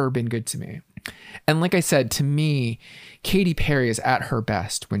never been good to me. And like I said, to me, Katy Perry is at her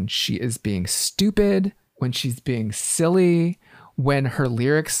best when she is being stupid, when she's being silly, when her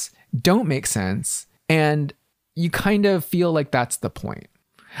lyrics don't make sense. And you kind of feel like that's the point.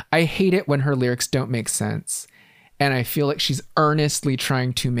 I hate it when her lyrics don't make sense. And I feel like she's earnestly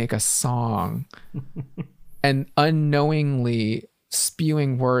trying to make a song and unknowingly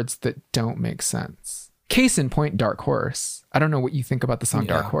spewing words that don't make sense. Case in point, Dark Horse. I don't know what you think about the song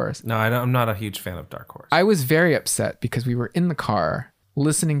Dark Horse. No, I'm not a huge fan of Dark Horse. I was very upset because we were in the car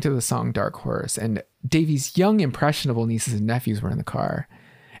listening to the song Dark Horse, and Davey's young, impressionable nieces and nephews were in the car.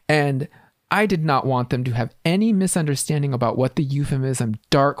 And I did not want them to have any misunderstanding about what the euphemism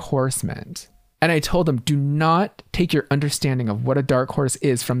Dark Horse meant. And I told them, do not take your understanding of what a dark horse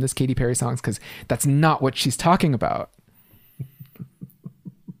is from this Katy Perry songs, because that's not what she's talking about.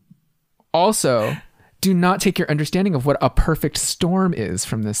 Also, do not take your understanding of what a perfect storm is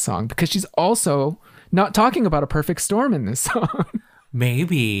from this song, because she's also not talking about a perfect storm in this song.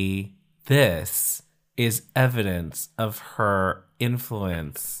 Maybe this is evidence of her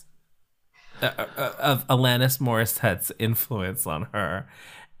influence, of Alanis Morissette's influence on her.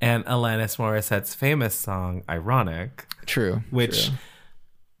 And Alanis Morissette's famous song, Ironic. True. Which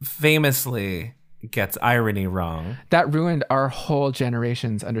famously gets irony wrong. That ruined our whole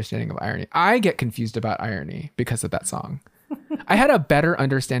generation's understanding of irony. I get confused about irony because of that song. I had a better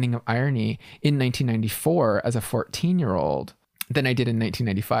understanding of irony in 1994 as a 14-year-old than I did in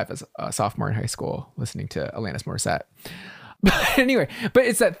 1995 as a sophomore in high school listening to Alanis Morissette. But anyway, but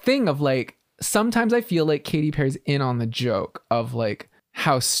it's that thing of like, sometimes I feel like Katy Perry's in on the joke of like,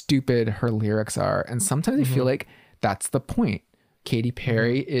 how stupid her lyrics are. And sometimes I feel like that's the point. Katy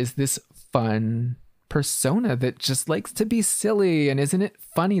Perry is this fun persona that just likes to be silly. And isn't it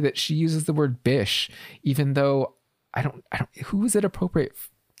funny that she uses the word bish, even though I don't, who is it appropriate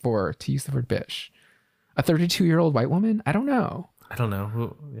for to use the word bish? A 32-year-old white woman? I don't know.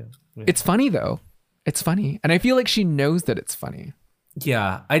 Who, yeah. It's funny though. It's funny. And I feel like she knows that it's funny.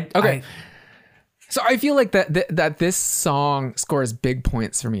 Yeah. So I feel like that this song scores big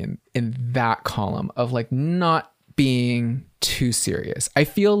points for me in that column of like not being too serious. I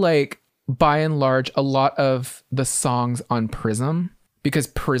feel like by and large, a lot of the songs on Prism, because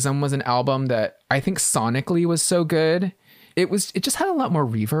Prism was an album that I think sonically was so good, it just had a lot more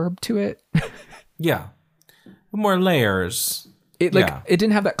reverb to it. Yeah. More layers. It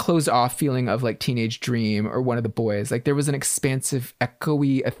didn't have that closed off feeling of like Teenage Dream or One of the Boys. Like there was an expansive,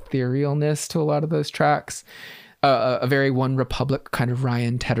 echoey etherealness to a lot of those tracks. A very One Republic kind of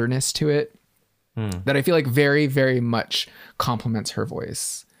Ryan Tedderness to it that I feel like very, very much complements her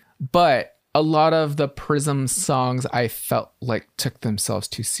voice. But a lot of the Prism songs I felt like took themselves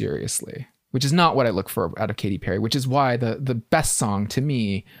too seriously, which is not what I look for out of Katy Perry, which is why the best song to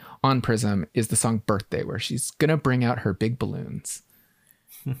me on Prism is the song Birthday, where she's gonna bring out her big balloons,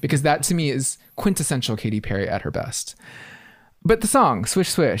 because that to me is quintessential Katy Perry at her best. But the song Swish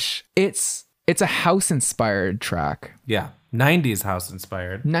Swish, it's a house inspired track. Yeah. 90s house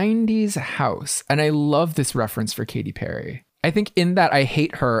inspired. 90s house. And I love this reference for Katy Perry. I think in that I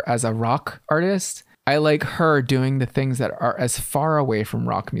hate her as a rock artist. I like her doing the things that are as far away from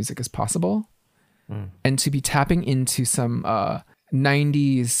rock music as possible. And to be tapping into some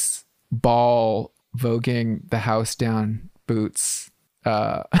 90s ball voguing the house down boots.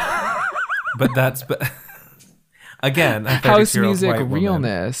 But again, house music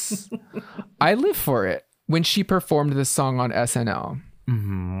realness. I live for it. When she performed this song on SNL,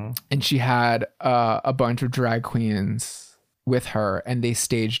 and she had a bunch of drag queens with her, and they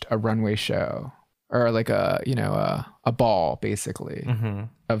staged a runway show, or like a ball basically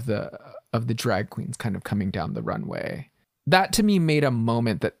of the drag queens kind of coming down the runway. That to me made a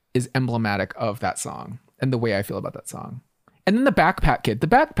moment that is emblematic of that song. and the way I feel about that song. And then the Backpack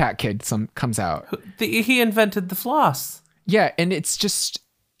Kid comes out. He invented the floss. Yeah, and it's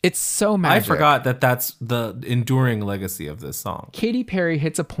so magic. I forgot that that's the enduring legacy of this song. Katy Perry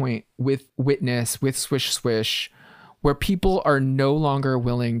hits a point with Witness, with Swish Swish, where people are no longer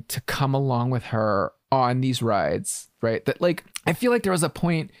willing to come along with her on these rides, right? That like, I feel like there was a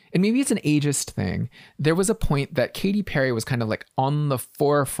point, and maybe it's an ageist thing. There was a point that Katy Perry was kind of like on the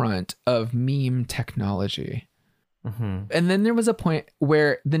forefront of meme technology. Mm-hmm. And then there was a point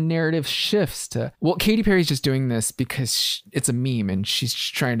where the narrative shifts to, well, Katy Perry's just doing this because it's a meme and she's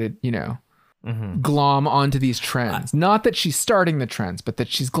trying to, glom onto these trends. Not that she's starting the trends, but that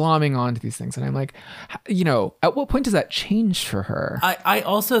she's glomming onto these things. And I'm like, at what point does that change for her? I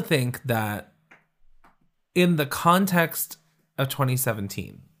also think that in the context of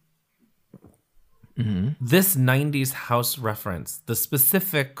 2017, this 90s house reference, the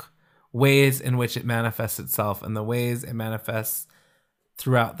specific ways in which it manifests itself and the ways it manifests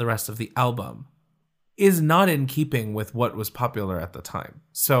throughout the rest of the album is not in keeping with what was popular at the time.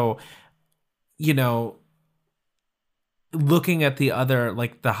 So, looking at the other,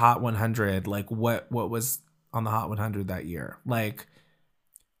 like the Hot 100, like what was on the Hot 100 that year, like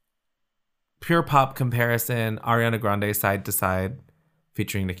pure pop comparison, Ariana Grande Side to Side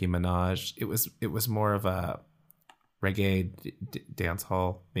featuring Nicki Minaj. It was more of a reggae dance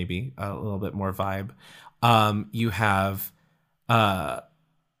hall, maybe a little bit more vibe. You have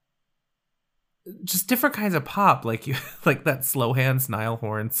just different kinds of pop, like like that Slow Hands Niall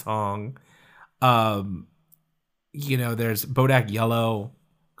Horan song. There's Bodak Yellow,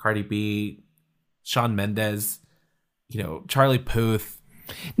 Cardi B, Shawn Mendes, Charlie Puth.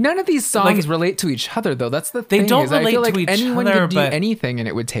 None of these songs relate to each other, though. That's the thing. They don't relate to each anyone other, could do anything and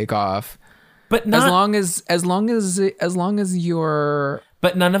it would take off. But not, as long as you're.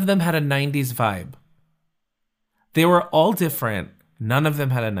 But none of them had a 90s vibe. They were all different. None of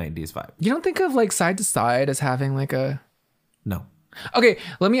them had a 90s vibe. You don't think of like Side to Side as having like a. No. Okay,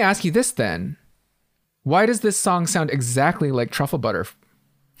 let me ask you this then. Why does this song sound exactly like Truffle Butter?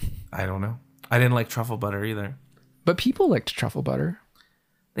 I don't know. I didn't like Truffle Butter either. But people liked Truffle Butter.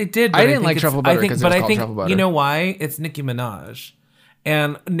 They did. But I didn't like Truffle Butter because it was called Truffle Butter. You know why? It's Nicki Minaj.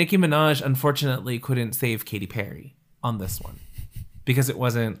 And Nicki Minaj, unfortunately, couldn't save Katy Perry on this one because it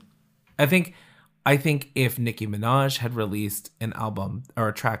wasn't. I think if Nicki Minaj had released an album or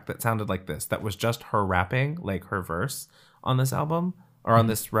a track that sounded like this, that was just her rapping, like her verse on this album or on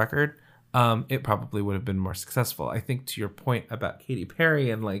this record, it probably would have been more successful. I think to your point about Katy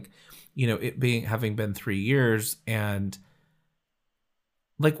Perry and like, it having been 3 years and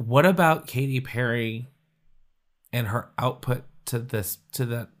like, what about Katy Perry and her output to this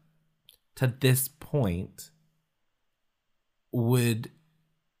point would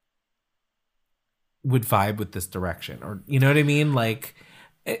vibe with this direction, or you know what I mean? Like,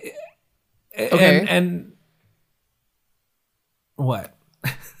 okay. And what?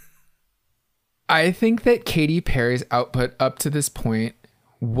 I think that Katy Perry's output up to this point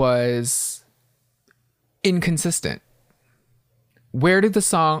was inconsistent. Where does the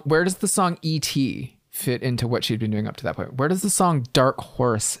song E.T. fit into what she'd been doing up to that point? Where does the song Dark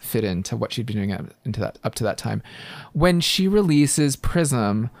Horse fit into what she'd been doing up to that time? When she releases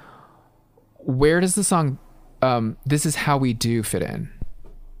Prism, where does the song This Is How We Do fit in?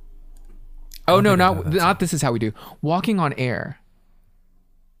 Oh no, not This Is How We Do. Walking on Air.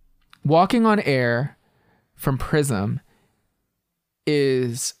 Walking on Air from Prism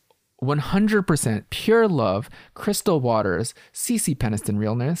is 100% pure love, Crystal Waters, CeCe Peniston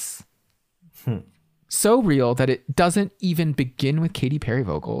realness. So real that it doesn't even begin with Katy Perry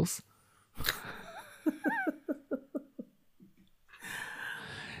vocals.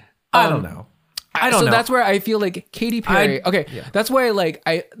 I don't know. So that's where I feel like Katy Perry. That's why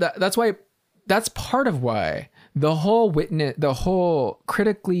that's part of why the whole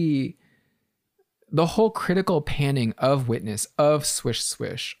critical panning of Witness, of Swish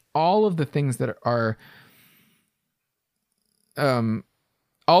Swish, all of the things that are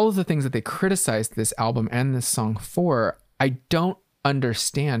all of the things that they criticized this album and this song for, I don't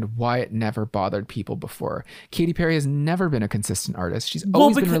understand why it never bothered people before. Katy Perry has never been a consistent artist. She's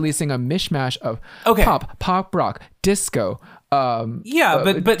always been releasing a mishmash of pop rock, disco. But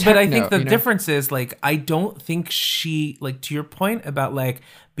I think the difference is, like, I don't think she, like, to your point about like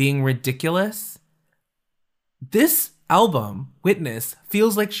being ridiculous, this album, Witness,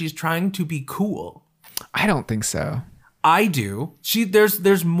 feels like she's trying to be cool. I don't think so. I do.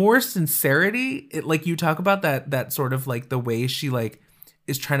 There's more sincerity. Like you talk about that sort of like the way she like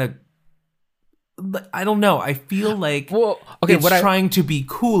is trying to. I don't know. I feel like it's trying to be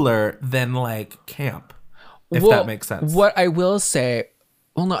cooler than like camp. if that makes sense. What I will say,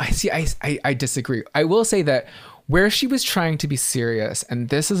 well, no, I disagree. I will say that where she was trying to be serious, and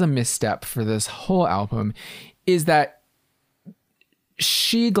this is a misstep for this whole album, is that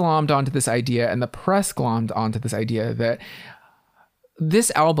she glommed onto this idea, and the press glommed onto this idea that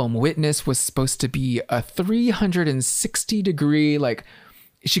this album, Witness, was supposed to be a 360 degree, like,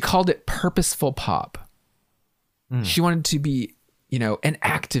 she called it purposeful pop. She wanted to be, an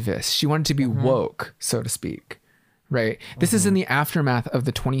activist. She wanted to be woke, so to speak. Right. This is in the aftermath of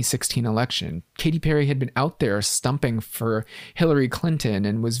the 2016 election. Katy Perry had been out there stumping for Hillary Clinton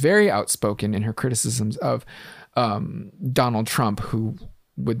and was very outspoken in her criticisms of Donald Trump, who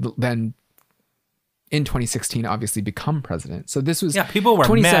would then in 2016 obviously become president. So this was people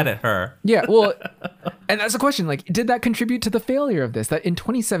were mad at her. Yeah, well, and that's the question. Like, did that contribute to the failure of this? That in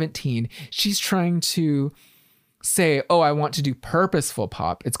 2017 she's trying to say, oh, I want to do purposeful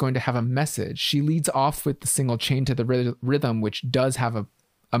pop. It's going to have a message. She leads off with the single Chained to the Rhythm, which does have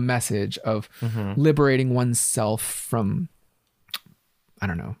a message of liberating oneself from, I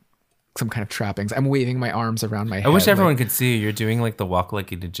don't know, some kind of trappings. I'm waving my arms around my head. I wish everyone could see you. You're doing like the walk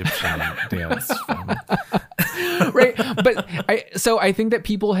like an Egyptian dance. Right. But I think that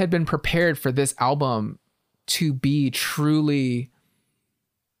people had been prepared for this album to be truly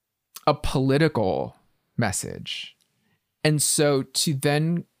a political message. And so to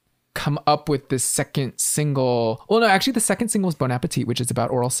then come up with this second single, well, no, actually the second single is Bon Appetit, which is about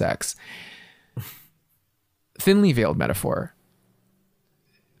oral sex. Thinly veiled metaphor.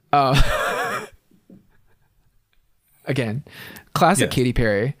 Again, classic Katy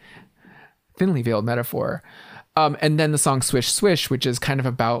Perry, thinly veiled metaphor. And then the song Swish Swish, which is kind of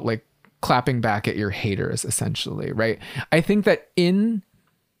about like clapping back at your haters, essentially, right? I think that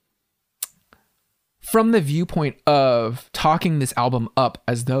from the viewpoint of talking this album up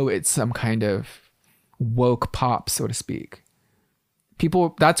as though it's some kind of woke pop, so to speak,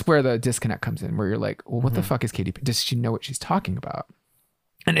 people, that's where the disconnect comes in, where you're like, well, what the fuck is Katy Perry? Does she know what she's talking about?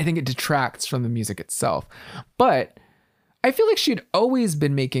 And I think it detracts from the music itself. But I feel like she'd always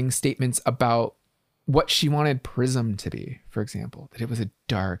been making statements about what she wanted Prism to be, for example, that it was a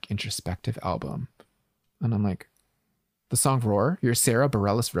dark, introspective album. And I'm like, the song Roar, your Sarah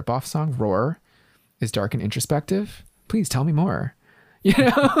Bareilles ripoff song, Roar, is dark and introspective? Please tell me more.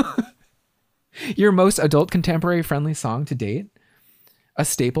 Your most adult contemporary friendly song to date, a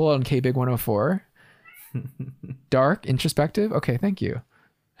staple on K-Big 104, dark, introspective? Okay, thank you.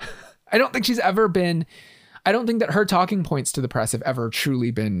 I don't think that her talking points to the press have ever truly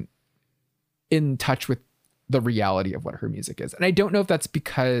been in touch with the reality of what her music is. And I don't know if that's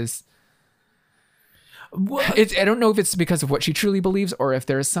because I don't know if it's because of what she truly believes, or if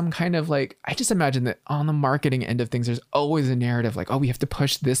there's some kind of like, I just imagine that on the marketing end of things, there's always a narrative like, oh, we have to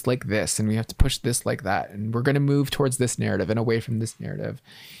push this like this, and we have to push this like that, and we're going to move towards this narrative and away from this narrative,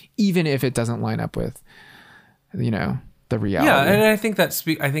 even if it doesn't line up with, the reality. Yeah, and I think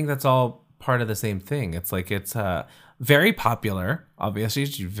that's all part of the same thing. It's like, it's very popular. Obviously,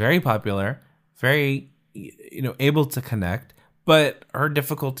 she's very popular, very able to connect. But her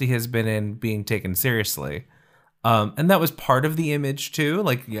difficulty has been in being taken seriously. And that was part of the image too.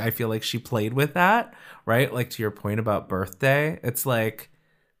 Like, I feel like she played with that, right? Like, to your point about Birthday, it's like,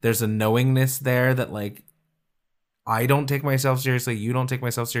 there's a knowingness there that like, I don't take myself seriously. You don't take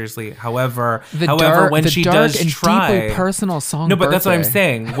myself seriously. However, when she does try, deeply personal song. No, but Birthday. That's what I'm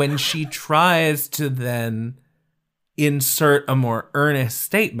saying. When she tries to then insert a more earnest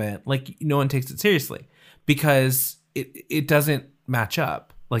statement, like, no one takes it seriously because it doesn't match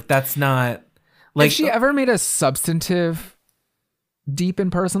up. Like, that's not like, if she ever made a substantive, deep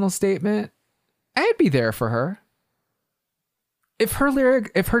and personal statement, I'd be there for her. If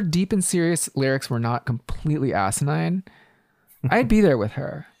her deep and serious lyrics were not completely asinine, I'd be there with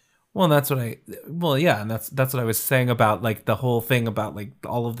her. Well, and that's what I was saying about like the whole thing about like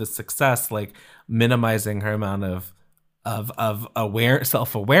all of the success, like minimizing her amount of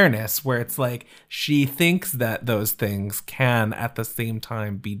self-awareness, where it's like she thinks that those things can at the same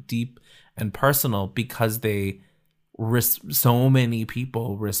time be deep and personal because so many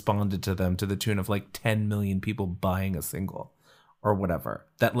people responded to them to the tune of like 10 million people buying a single or whatever,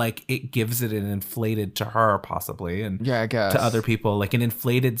 that like it gives it an inflated, to her possibly, and I guess to other people, like an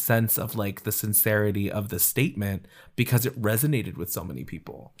inflated sense of like the sincerity of the statement because it resonated with so many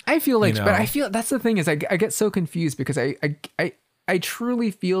people. I feel like, but I feel that's the thing is I get so confused because I truly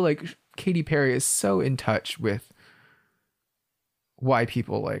feel like Katy Perry is so in touch with why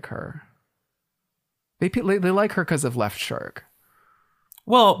people like her. They like her because of Left Shark.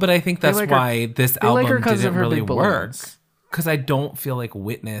 Well, but I think that's why this album like her didn't of her really big work. balloons. Because I don't feel like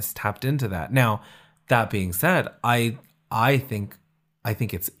Witness tapped into that. Now, That being said, I think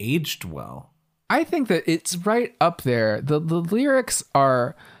it's aged well. I think that it's right up there. The lyrics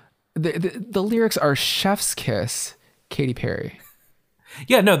are the lyrics are chef's kiss, Katy Perry.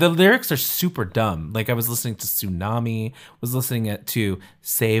 Yeah, no, the lyrics are super dumb. Like I was listening to Tsunami, was listening to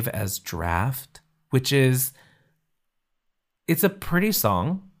Save as Draft, which is, it's a pretty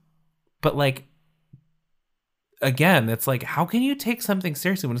song, but like, again, it's like, how can you take something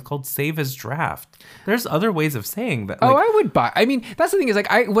seriously when it's called Save as Draft? There's other ways of saying that. Like, I would buy. I mean, that's the thing is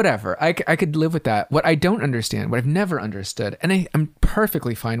like, I could live with that. What I don't understand, what I've never understood, and I'm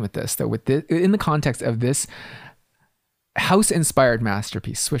perfectly fine with this though, with this, in the context of this house-inspired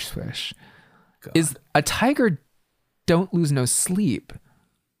masterpiece, Swish Swish, God, is a tiger don't lose no sleep,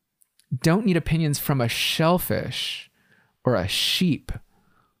 don't need opinions from a shellfish or a sheep.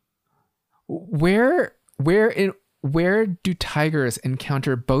 Where do tigers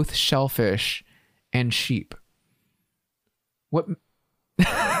encounter both shellfish and sheep? What?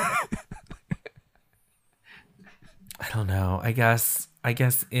 I don't know. I guess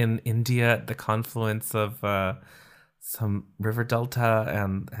in India, the confluence of some river delta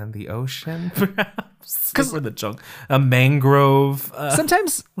and the ocean, perhaps, because the jungle, a mangrove.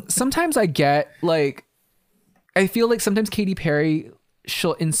 Sometimes I get like, I feel like sometimes Katy Perry,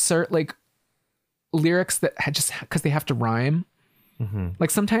 she'll insert like lyrics that just because they have to rhyme. Mm-hmm.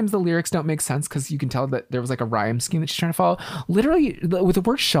 Like sometimes the lyrics don't make sense because you can tell that there was like a rhyme scheme that she's trying to follow. Literally, with the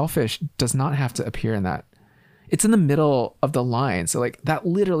word shellfish does not have to appear in that. It's in the middle of the line. So like that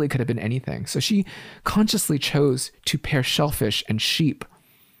literally could have been anything. So she consciously chose to pair shellfish and sheep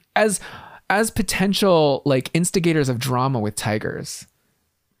as potential like instigators of drama with tigers.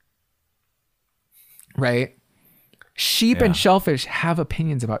 Right? Sheep and shellfish have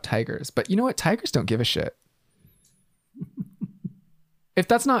opinions about tigers, but you know what? Tigers don't give a shit. If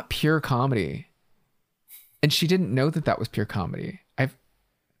that's not pure comedy, and she didn't know that was pure comedy, I've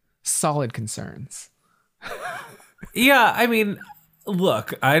solid concerns. Yeah, I mean,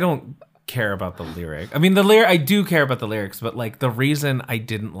 look, I don't care about the lyric. I mean, I do care about the lyrics, but like the reason I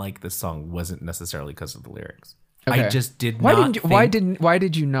didn't like this song wasn't necessarily because of the lyrics. Okay. I just did not. Why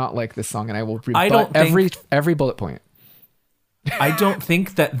did you not like this song? And I will rebut every bullet point. I don't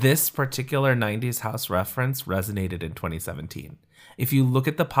think that this particular 90s house reference resonated in 2017. If you look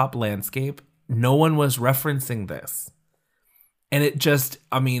at the pop landscape, no one was referencing this. And it just,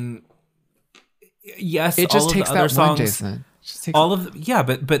 I mean, yes, it just takes that songs, one,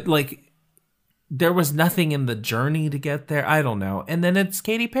 Jason. But like there was nothing in the journey to get there. I don't know. And then it's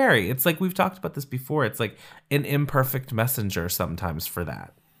Katy Perry. It's like we've talked about this before. It's like an imperfect messenger sometimes for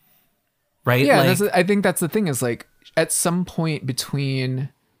that. Right? Yeah, like, I think that's the thing is like at some point between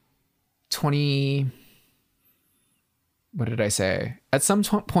At some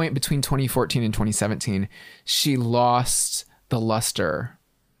point between 2014 and 2017, she lost the luster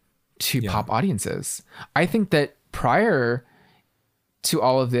to pop audiences. I think that prior to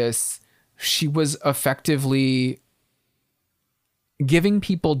all of this, she was effectively giving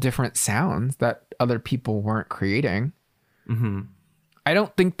people different sounds that other people weren't creating. Mm-hmm. I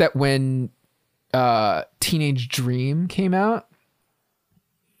don't think that when Teenage Dream came out,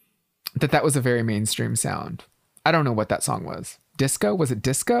 that was a very mainstream sound. I don't know what that song was. Disco? Was it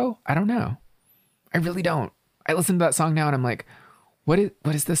disco? I don't know. I really don't. I listen to that song now and I'm like, what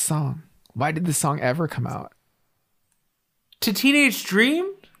is this song? Why did this song ever come out? To Teenage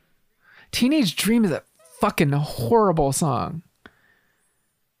Dream? Teenage Dream is a fucking horrible song.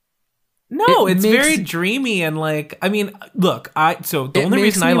 No, it's very dreamy and like, I mean, look, the only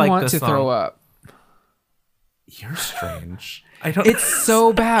reason I like this song. Throw up. You're strange. I don't. It's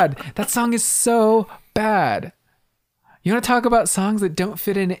so bad. That song is so bad. You want to talk about songs that don't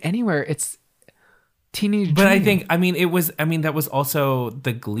fit in anywhere? It's Teenage Dream. But that was also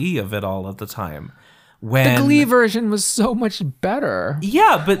the Glee of it all at the time. When the Glee version was so much better.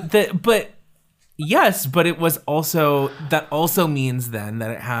 Yeah, but it was also, that also means then that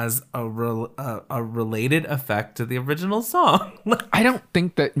it has a related effect to the original song. I don't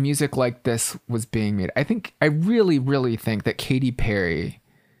think that music like this was being made. I really, really think that Katy Perry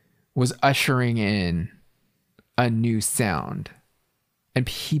was ushering in a new sound and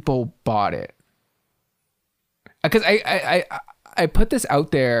people bought it. Because I put this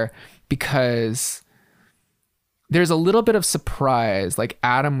out there because there's a little bit of surprise. Like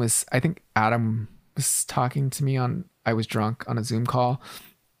Adam was talking to me I was drunk on a Zoom call,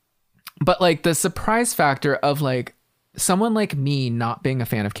 but like the surprise factor of like someone like me not being a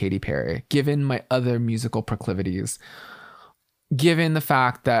fan of Katy Perry, given my other musical proclivities, given the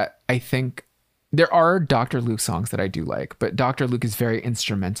fact that I think there are Dr. Luke songs that I do like, but Dr. Luke is very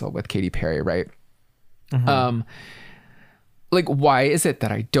instrumental with Katy Perry, right? Like, why is it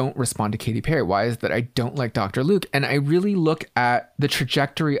that I don't respond to Katy Perry? Why is it that I don't like Dr. Luke? And I really look at the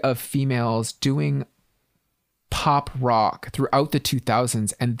trajectory of females doing pop rock throughout the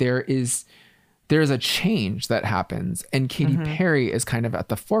 2000s, and there's a change that happens, and Katy Perry is kind of at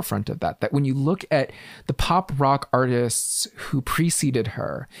the forefront of that. That when you look at the pop rock artists who preceded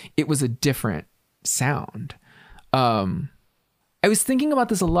her, it was a different sound. I was thinking about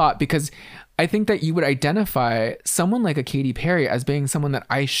this a lot because I think that you would identify someone like a Katy Perry as being someone that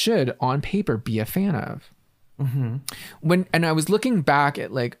I should, on paper, be a fan of. And I was looking back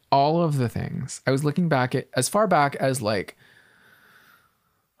at like all of the things. I was looking back at as far back as like,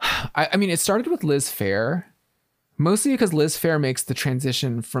 I mean, it started with Liz Phair, mostly because Liz Phair makes the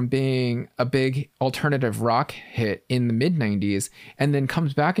transition from being a big alternative rock hit in the mid 90s and then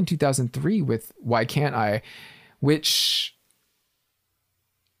comes back in 2003 with Why Can't I, which,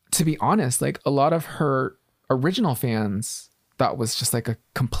 to be honest, like a lot of her original fans thought was just like a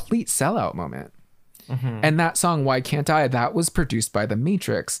complete sellout moment. And that song, Why Can't I, that was produced by The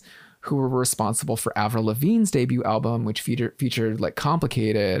Matrix, who were responsible for Avril Lavigne's debut album, which featured like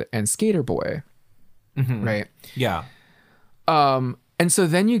Complicated and Skater Boy. Right. Yeah. And so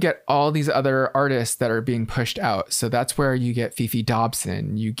then you get all these other artists that are being pushed out. So that's where you get Fifi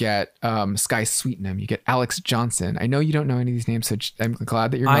Dobson, you get Sky Sweetnam, you get Alex Johnson. I know you don't know any of these names, so I'm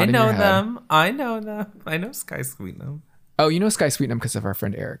glad that you're nodding your head. I know them. I know Sky Sweetnam. Oh, you know Sky Sweetnam because of our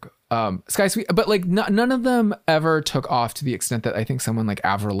friend Eric. But like none of them ever took off to the extent that I think someone like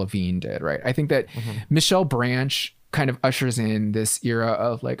Avril Lavigne did, right? I think that Michelle Branch kind of ushers in this era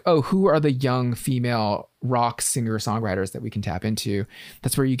of like, oh, who are the young female rock singer-songwriters that we can tap into?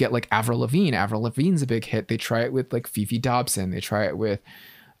 That's where you get like Avril Lavigne. Avril Lavigne's a big hit. They try it with like Fifi Dobson. They try it with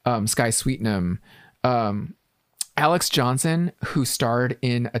Sky Sweetnam. Alex Johnson, who starred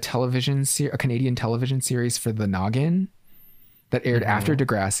in a Canadian television series for The Noggin that aired after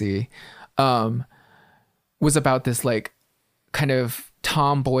Degrassi, was about this like kind of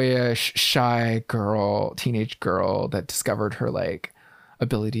tomboyish, shy teenage girl that discovered her like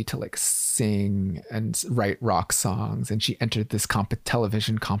ability to like sing and write rock songs. And she entered this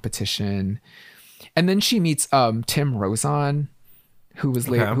television competition. And then she meets Tim Rozon, who would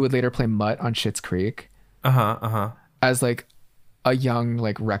later play Mutt on Schitt's Creek. As like a young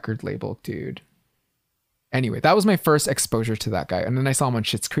like record label dude. Anyway, that was my first exposure to that guy. And then I saw him on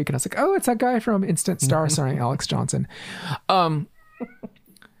Schitt's Creek and I was like, oh, it's that guy from Instant Star starring Alex Johnson.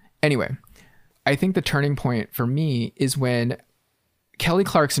 Anyway, I think the turning point for me is when Kelly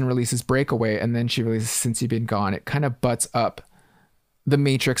Clarkson releases Breakaway and then she releases Since You've Been Gone. It kind of butts up the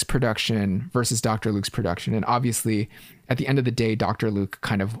Matrix production versus Dr. Luke's production. And obviously, at the end of the day, Dr. Luke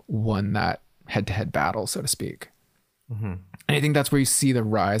kind of won that head-to-head battle, so to speak. And I think that's where you see the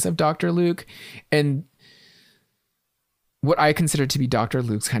rise of Dr. Luke and what I consider to be Dr.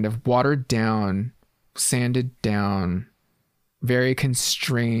 Luke's kind of watered down, sanded down, very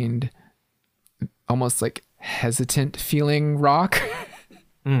constrained, almost like hesitant feeling rock.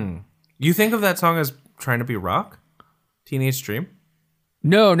 You think of that song as trying to be rock? Teenage Dream?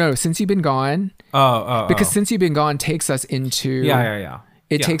 No. Since You've Been Gone. Because Since You've Been Gone takes us into... Yeah.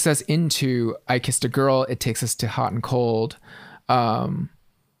 It takes us into I Kissed a Girl. It takes us to Hot and Cold. And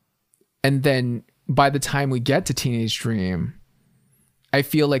then by the time we get to Teenage Dream, I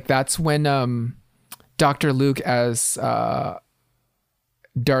feel like that's when Dr. Luke as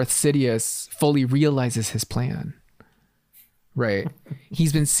Darth Sidious fully realizes his plan. Right?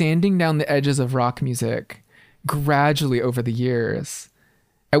 He's been sanding down the edges of rock music gradually over the years,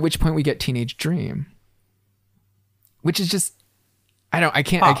 at which point we get Teenage Dream, which is just... I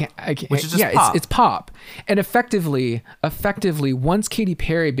can't. Which is just pop. It's pop. And effectively, once Katy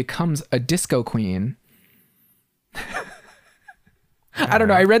Perry becomes a disco queen, I don't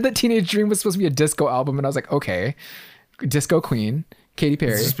know. I read that Teenage Dream was supposed to be a disco album, and I was like, okay, disco queen, Katy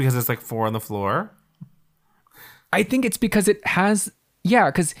Perry. Is it just because it's like 4 on the floor? I think it's because it has,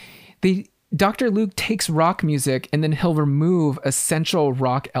 because Dr. Luke takes rock music and then he'll remove essential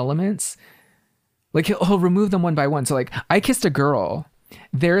rock elements. Like he'll remove them one by one. So like I Kissed a Girl,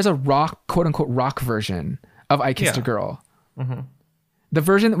 there is a rock, quote unquote, rock version of I Kissed a Girl. The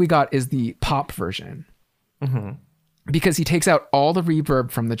version that we got is the pop version because he takes out all the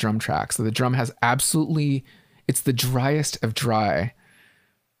reverb from the drum track. So the drum has it's the driest of dry.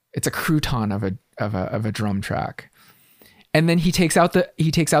 It's a crouton of a drum track. And then he takes out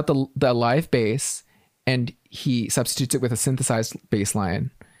the live bass and he substitutes it with a synthesized bass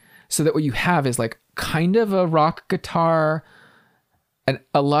line. So that what you have is like kind of a rock guitar,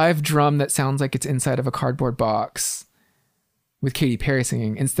 a live drum that sounds like it's inside of a cardboard box with Katy Perry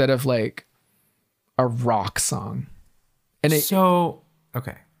singing instead of like a rock song. And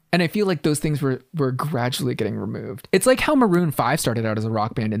okay. And I feel like those things were gradually getting removed. It's like how Maroon 5 started out as a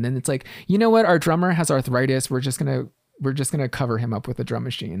rock band, and then it's like, you know what, our drummer has arthritis. We're just gonna cover him up with a drum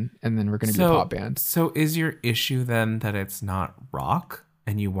machine, and then we're gonna be a pop band. So is your issue then that it's not rock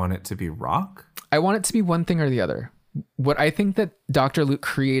and you want it to be rock? I want it to be one thing or the other. What I think that Dr. Luke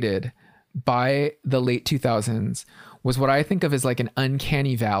created by the late 2000s was what I think of as like an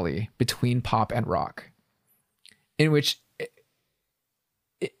uncanny valley between pop and rock, in which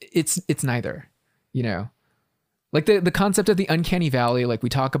it's neither, you know, like the concept of the uncanny valley. Like we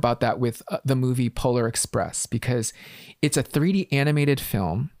talk about that with the movie Polar Express, because it's a 3D animated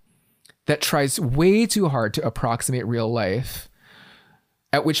film that tries way too hard to approximate real life,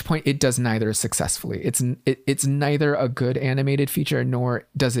 at which point it does neither successfully. It's neither a good animated feature, nor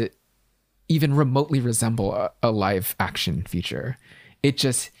does it even remotely resemble a live action feature. It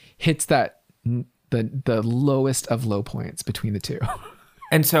just hits that the lowest of low points between the two.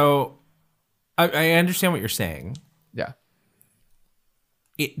 And so I understand what you're saying. Yeah.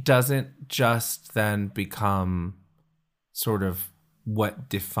 It doesn't just then become sort of what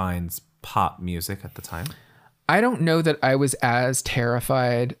defines pop music at the time. I don't know that I was as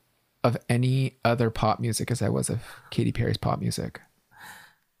terrified of any other pop music as I was of Katy Perry's pop music.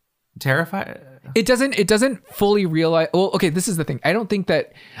 Terrified? It doesn't fully realize. Well, okay, this is the thing. I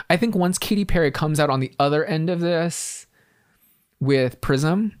think once Katy Perry comes out on the other end of this with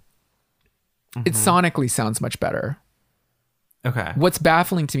Prism, it sonically sounds much better. Okay. What's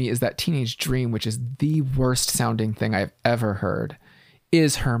baffling to me is that Teenage Dream, which is the worst sounding thing I've ever heard,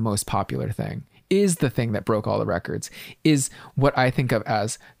 is her most popular thing, is the thing that broke all the records, is what I think of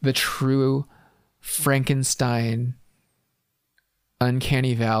as the true Frankenstein,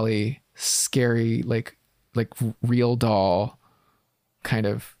 uncanny valley, scary, like real doll kind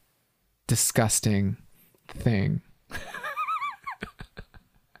of disgusting thing.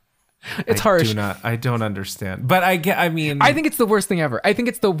 It's harsh. I don't understand. But I think it's the worst thing ever. I think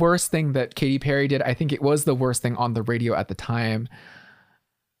it's the worst thing that Katy Perry did. I think it was the worst thing on the radio at the time.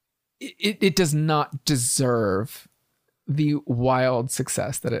 It does not deserve the wild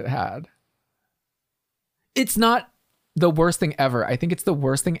success that it had. It's not the worst thing ever. I think it's the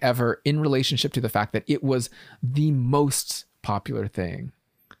worst thing ever in relationship to the fact that it was the most popular thing,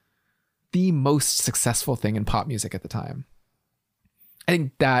 the most successful thing in pop music at the time. I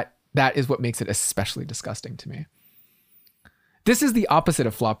think that is what makes it especially disgusting to me. This is the opposite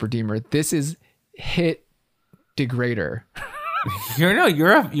of flop redeemer. This is hit degrader. You're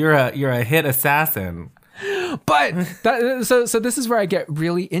a hit assassin. But so this is where I get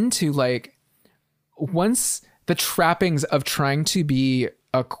really into, like, once the trappings of trying to be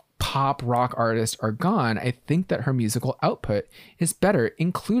a pop rock artist are gone, I think that her musical output is better,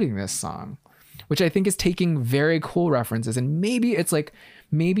 including this song, which I think is taking very cool references. And maybe it's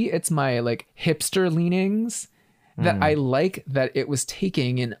my like hipster leanings that I like that it was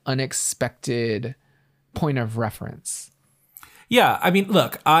taking an unexpected point of reference. Yeah, I mean,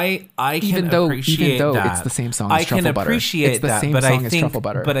 look, I can appreciate that. It's the same song as Truffle Butter. It's the same song as Truffle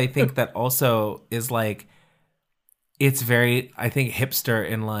Butter. But I think that also is like, it's very, I think, hipster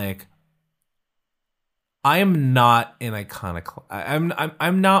in like, I am not an iconoclast.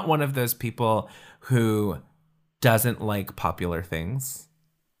 I'm not one of those people who doesn't like popular things.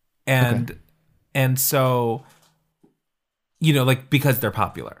 And so, you know, like, because they're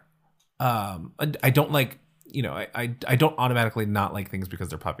popular. I don't like, you know, I don't automatically not like things because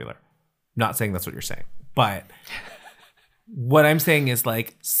they're popular. I'm not saying that's what you're saying. But what I'm saying is,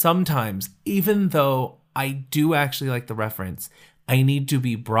 like, sometimes, even though I do actually like the reference, I need to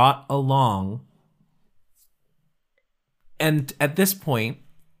be brought along. And at this point,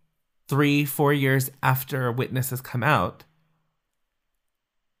 3-4 years after Witness has come out,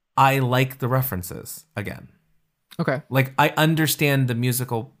 I like the references again. Okay. Like, I understand the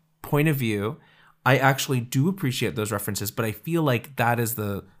musical point of view. I actually do appreciate those references, but I feel like that is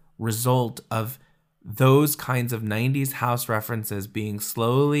the result of those kinds of 90s house references being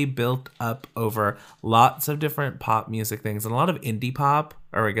slowly built up over lots of different pop music things and a lot of indie pop,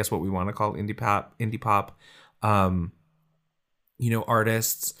 or I guess what we want to call indie pop, you know,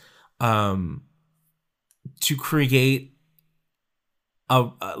 artists, to create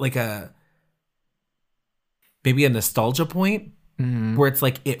maybe a nostalgia point where it's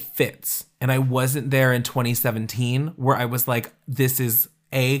like, it fits. And I wasn't there in 2017 where I was like, this is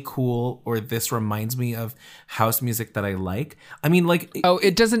cool, or this reminds me of house music that I like. I mean, like,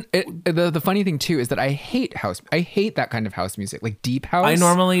 it doesn't. The funny thing too is that I hate house. I hate that kind of house music, like deep house. I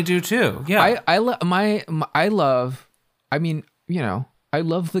normally do too. Yeah. I love. I mean, you know, I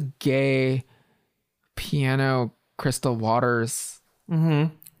love the gay Piano Crystal Waters.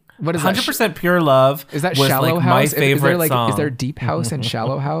 What is that? 100% Pure Love. Is that was Shallow like House? my favorite song. Is there Deep House and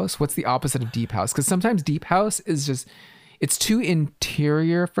Shallow House? What's the opposite of Deep House? Because sometimes Deep House is just, it's too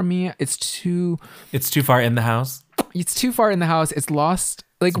interior for me. It's too far in the house. It's too far in the house. It's lost.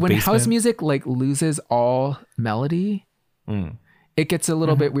 Like when basement. house music like loses all melody, it gets a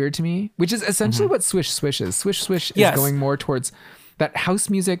little bit weird to me, which is essentially what Swish Swish is. Swish Swish is going more towards that house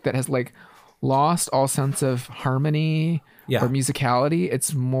music that has like lost all sense of harmony or musicality.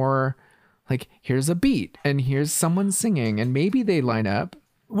 It's more like, here's a beat and here's someone singing and maybe they line up.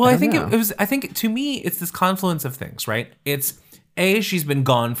 Well, I think it was, I think to me, it's this confluence of things, right? It's A, she's been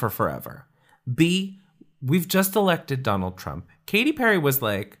gone for forever. B, we've just elected Donald Trump. Katy Perry was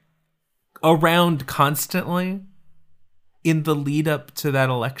like around constantly in the lead up to that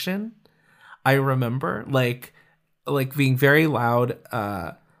election. I remember like being very loud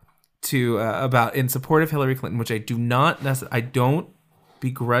about in support of Hillary Clinton, which I don't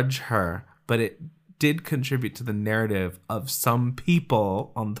begrudge her, but it did contribute to the narrative of some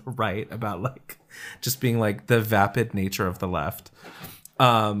people on the right about like just being like the vapid nature of the left.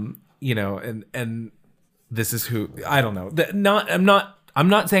 You know, and this is who, I don't know. I'm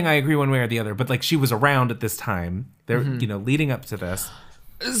not saying I agree one way or the other, but like she was around at this time. There, you know, leading up to this.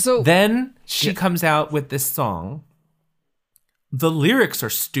 So then she comes out with this song. The lyrics are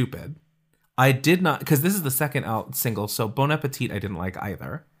stupid. I did not, because this is the second single, so Bon Appetit I didn't like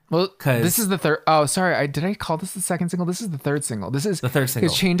either. Well, this is the third. Oh, sorry. Did I call this the second single? This is the third single. This is the third single.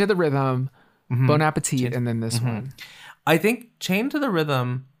 It's Chained to the Rhythm, Bon Appetit, and then this one. I think Chained to the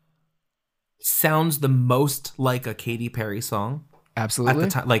Rhythm sounds the most like a Katy Perry song. Absolutely. At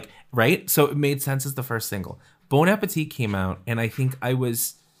the time, like, right? So it made sense as the first single. Bon Appetit came out, and I think I don't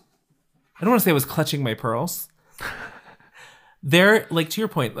want to say I was clutching my pearls. There, like, to your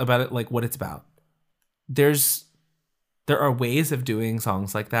point about it, like what it's about, there are ways of doing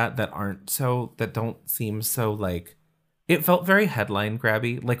songs like that that don't seem so like, it felt very headline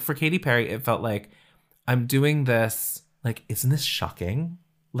grabby. Like for Katy Perry, it felt like, I'm doing this, like, isn't this shocking?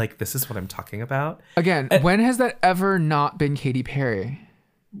 Like, this is what I'm talking about. Again, when has that ever not been Katy Perry?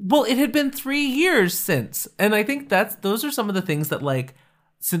 Well, it had been 3 years since. And I think those are some of the things that like,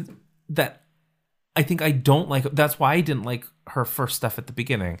 that I think I don't like. That's why I didn't like her first stuff at the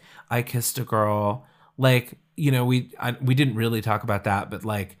beginning. I Kissed a Girl. Like, you know, we didn't really talk about that, but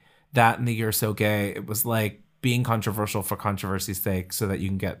like that and the You're So Gay, it was like being controversial for controversy's sake so that you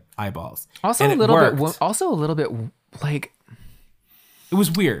can get eyeballs. Also a little bit like, it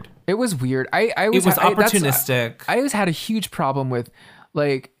was weird. It was weird. It was opportunistic. I always had a huge problem with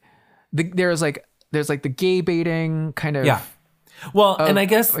like there's the gay baiting kind of. Yeah. Well, and I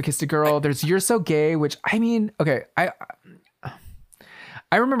guess I Kissed a Girl. There's You're So Gay, which I mean, okay, I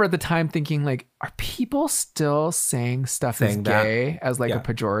remember at the time thinking like, are people still saying stuff as gay as like a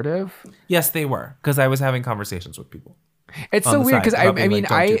pejorative? Yes, they were, because I was having conversations with people. It's so weird because I mean,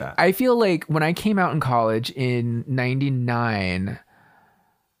 like, I feel like when I came out in college in '99,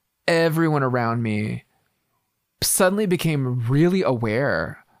 everyone around me suddenly became really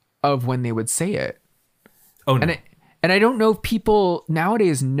aware of when they would say it. Oh no. And I don't know if people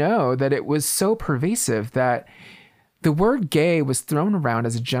nowadays know that it was so pervasive that the word gay was thrown around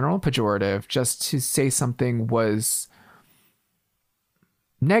as a general pejorative just to say something was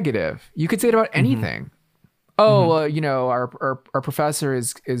negative. You could say it about anything. Oh, you know, our professor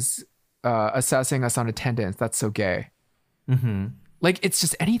is assessing us on attendance. That's so gay. Like, it's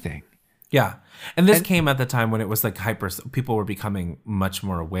just anything. Yeah. And this came at the time when it was like people were becoming much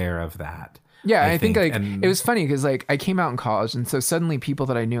more aware of that. Yeah, I think like it was funny because like I came out in college, and so suddenly people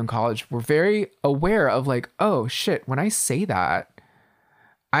that I knew in college were very aware of like, oh shit, when I say that,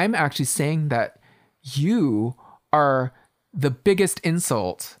 I'm actually saying that you are the biggest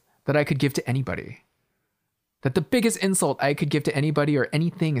insult that I could give to anybody. That the biggest insult I could give to anybody or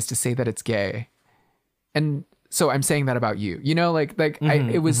anything is to say that it's gay. And so I'm saying that about you, you know,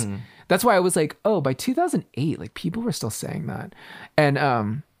 that's why I was like, oh, by 2008, like people were still saying that.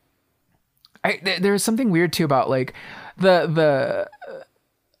 And, there's something weird too about like the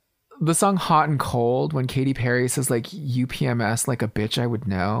song Hot and Cold when Katy Perry says like UPMS like a bitch I would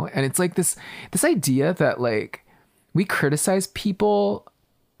know. And it's like this idea that like we criticize people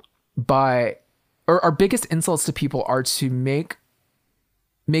by, or our biggest insults to people are to make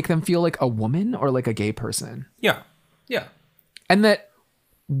them feel like a woman or like a gay person. Yeah. Yeah. And that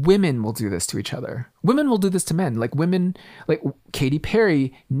women will do this to each other. Women will do this to men. Like women, like Katy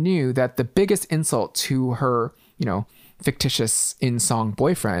Perry knew that the biggest insult to her, you know, fictitious in-song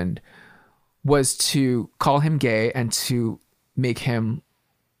boyfriend was to call him gay and to make him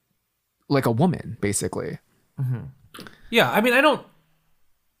like a woman, basically. Yeah, I mean, I don't.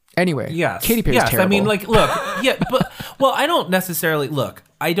 Anyway, Yes, Katy Perry's terrible. I mean, like, look, yeah, but well, I don't necessarily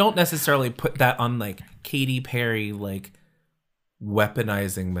put that on like Katy Perry like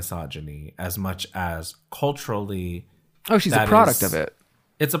weaponizing misogyny as much as culturally. Oh, she's a product of it.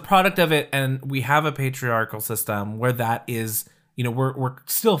 It's a product of it, and we have a patriarchal system where that is, you know, we're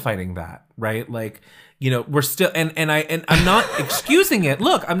still fighting that, right? Like, you know, we're still, and I'm not excusing it.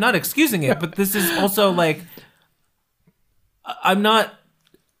 Look, I'm not excusing it, but this is also like, I'm not.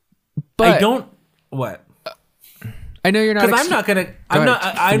 But I don't. What? I know you're not. Because I'm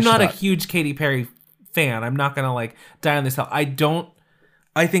not a thought. huge Katy Perry fan. I'm not gonna like die on this hill. I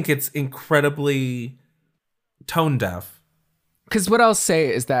think it's incredibly tone deaf. Because what I'll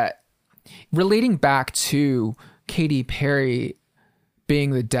say is that relating back to Katy Perry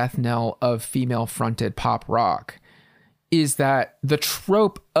being the death knell of female fronted pop rock is that the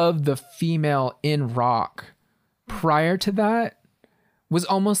trope of the female in rock prior to that was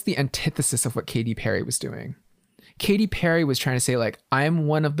almost the antithesis of what Katy Perry was doing. Katy Perry was trying to say like, I'm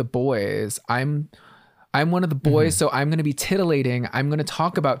one of the boys. I'm one of the boys, so I'm going to be titillating. I'm going to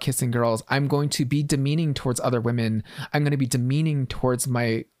talk about kissing girls. I'm going to be demeaning towards other women. I'm going to be demeaning towards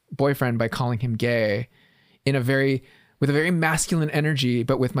my boyfriend by calling him gay with a very masculine energy,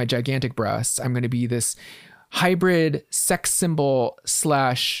 but with my gigantic breasts. I'm going to be this hybrid sex symbol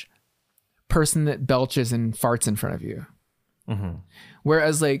 / person that belches and farts in front of you.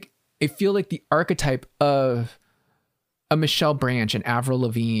 Whereas like, I feel like the archetype of a Michelle Branch and Avril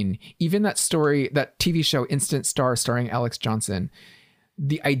Lavigne, even that TV show Instant Star starring Alex Johnson,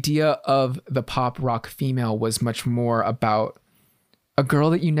 the idea of the pop rock female was much more about a girl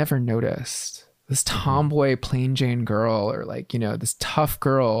that you never noticed, this tomboy plain Jane girl, or like, you know, this tough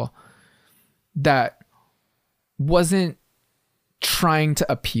girl that wasn't trying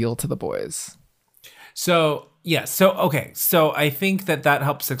to appeal to the boys. So, yeah. So, okay. So I think that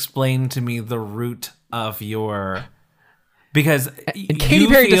helps explain to me the root of your... Because and Katy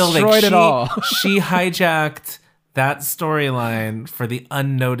Perry destroyed it all. She hijacked that storyline for the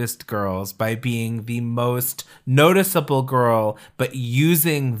unnoticed girls by being the most noticeable girl, but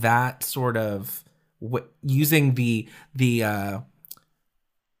using that sort of using the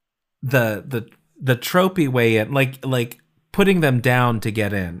tropey way in, like putting them down to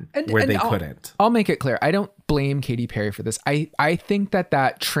get in where they couldn't. I'll make it clear. I don't blame Katy Perry for this. I think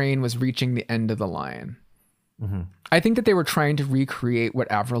that train was reaching the end of the line. I think that they were trying to recreate what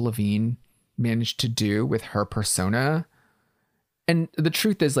Avril Lavigne managed to do with her persona. And the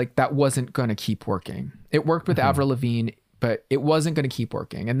truth is like, that wasn't going to keep working. It worked with Avril Lavigne, but it wasn't going to keep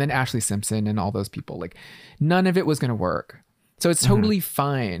working. And then Ashley Simpson and all those people, like none of it was going to work. So it's totally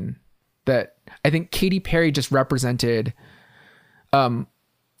fine that I think Katy Perry just represented,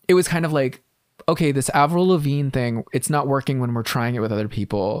 it was kind of like, okay, this Avril Lavigne thing, it's not working when we're trying it with other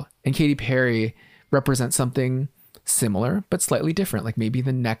people. And Katy Perry represents something similar, but slightly different. Like maybe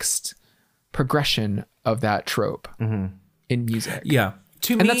the next progression of that trope in music. Yeah.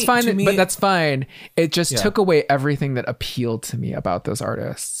 And that's fine, but that's fine. It just took away everything that appealed to me about those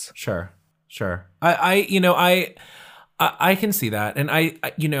artists. Sure. I can see that. And I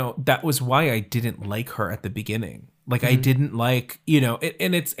that was why I didn't like her at the beginning. Like I didn't like,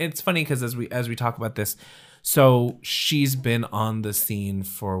 and it's funny because as we talk about this, so she's been on the scene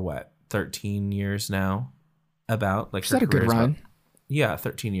for what? 13 years now, about like she's had a good run.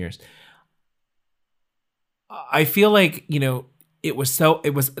 13 years. I feel like it was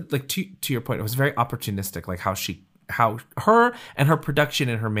like to your point, it was very opportunistic, like how her and her production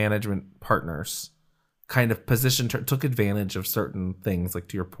and her management partners kind of positioned her, took advantage of certain things, like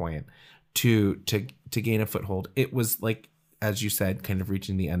to your point, to gain a foothold. It was like, as you said, kind of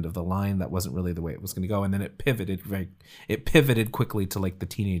reaching the end of the line. That wasn't really the way it was going to go. And then it pivoted quickly to like the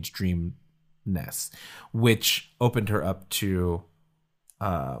teenage dreamness, which opened her up to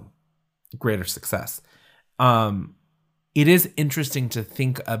greater success. It is interesting to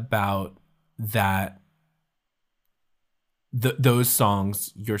think about that. Those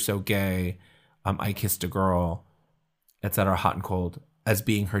songs, You're So Gay, I Kissed a Girl, etc., Hot and Cold, as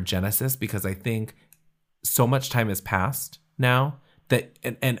being her genesis, because I think so much time has passed now that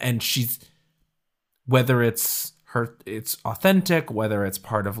and she's, whether it's authentic, whether it's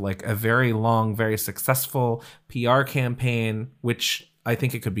part of like a very long, very successful PR campaign, which I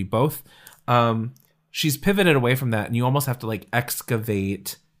think it could be both. She's pivoted away from that, and you almost have to like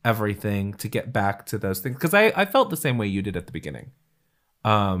excavate everything to get back to those things. Because I felt the same way you did at the beginning.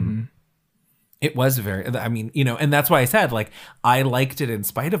 It was very, I mean, and that's why I said like I liked it in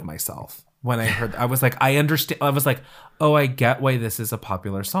spite of myself. when I heard. I was like, I understand. I was like, oh, I get why this is a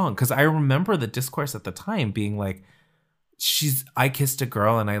popular song, because I remember the discourse at the time being like, I kissed a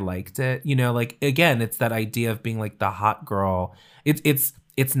girl and I liked it. You know, like, again, it's that idea of being like the hot girl.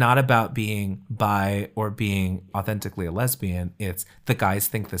 It's not about being bi or being authentically a lesbian. It's the guys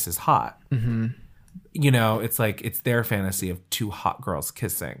think this is hot. Mm-hmm. You know, it's like, it's their fantasy of two hot girls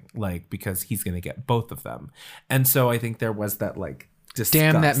kissing, like, because he's going to get both of them. And so I think there was that like, disgust.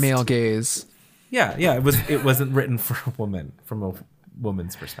 Damn that male gaze. Yeah. It wasn't written for a woman from a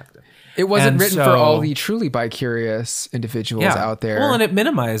woman's perspective. It wasn't written for all the truly bi-curious individuals out there. Well, and it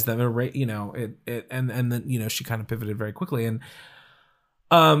minimized them, you know, and then, you know, she kind of pivoted very quickly. And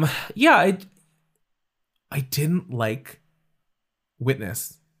I didn't like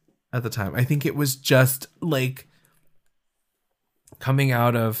Witness at the time. I think it was just like coming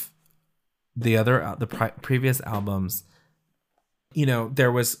out of the previous albums. You know,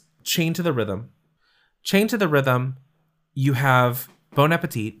 there was Chained to the Rhythm. Chained to the Rhythm, you have Bon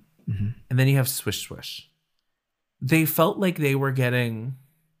Appetit, and then you have Swish Swish. They felt like they were getting,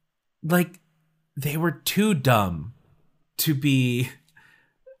 like, they were too dumb to be,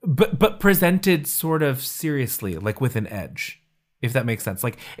 but presented sort of seriously, like with an edge, if that makes sense.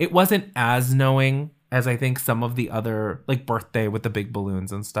 Like, it wasn't as knowing as I think some of the other, like Birthday with the big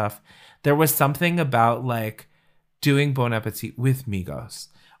balloons and stuff. There was something about like doing Bon Appetit with Migos,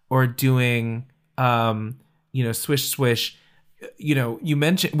 or doing, you know, Swish Swish. You know, you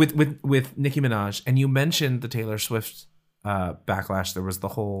mentioned with Nicki Minaj, and you mentioned the Taylor Swift backlash. There was the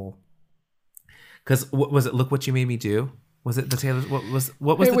whole, because what was it? Look What You Made Me Do. Was it the Taylor? What was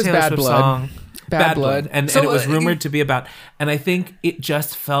the Taylor Bad Swift Blood. song? Bad Blood. And it was rumored to be about. And I think it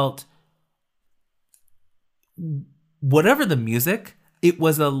just felt, whatever the music, it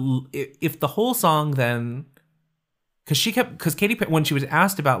was if the whole song then, because Katy Perry, when she was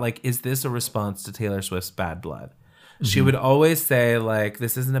asked about like, is this a response to Taylor Swift's Bad Blood? She would always say, like,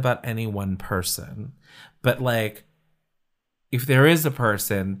 this isn't about any one person, but like, if there is a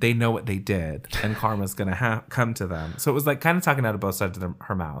person, they know what they did, and karma's gonna come to them. So it was like kind of talking out of both sides of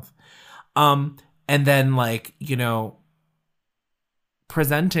her mouth. And then, like, you know,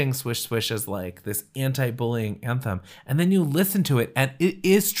 presenting Swish Swish as like this anti-bullying anthem, and then you listen to it, and it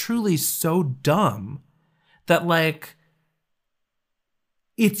is truly so dumb that, like,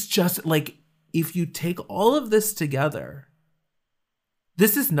 it's just like, if you take all of this together,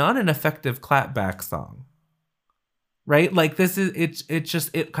 this is not an effective clapback song, right? Like, this is,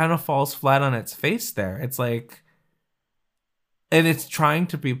 it kind of falls flat on its face there. It's like, and it's trying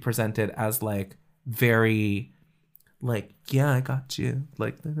to be presented as like very, like, yeah, I got you,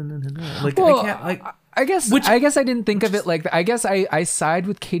 like, no. Like, well, I can't, like, I guess I didn't think of it like that. I guess I side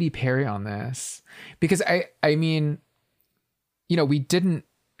with Katy Perry on this, because I mean, you know, we didn't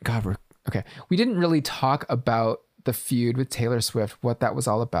really talk about the feud with Taylor Swift, what that was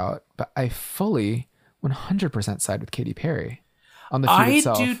all about, but I fully 100% side with Katy Perry on the feud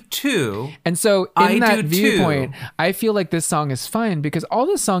itself. I do too. And so in that viewpoint, I feel like this song is fine, because all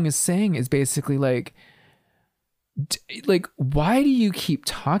this song is saying is basically like, why do you keep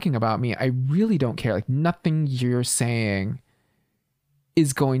talking about me? I really don't care. Like, nothing you're saying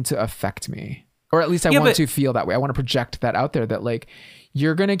is going to affect me, or at least I want to feel that way. I want to project that out there, that like,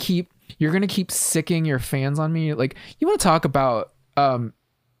 you're gonna keep sicking your fans on me. Like, you want to talk about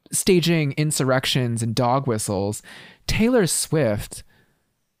staging insurrections and dog whistles. Taylor Swift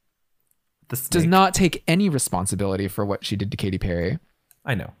does not take any responsibility for what she did to Katy Perry.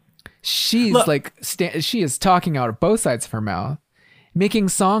 I know. She's she is talking out of both sides of her mouth, making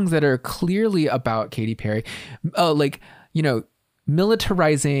songs that are clearly about Katy Perry, like, you know,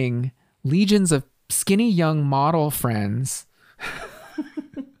 militarizing legions of skinny young model friends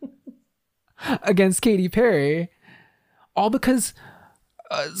against Katy Perry, all because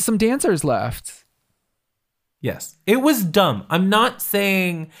some dancers left. Yes, it was dumb. I'm not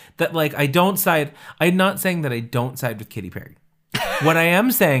saying that, like, I'm not saying that I don't side with Katy Perry. What I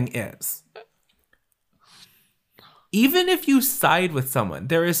am saying is, even if you side with someone,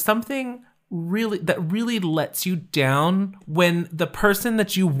 there is something that really lets you down when the person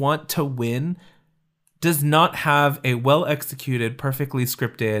that you want to win does not have a well-executed, perfectly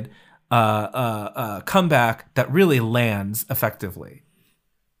scripted comeback that really lands effectively.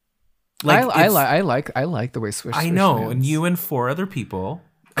 Like, I like the way Swish Swish I know, lands. and you and 4 other people.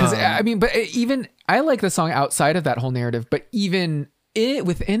 Because I mean, but even I like the song outside of that whole narrative, but even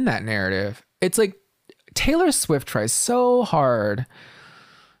within that narrative, it's like Taylor Swift tries so hard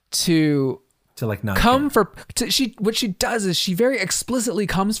to like not come for. What she does is she very explicitly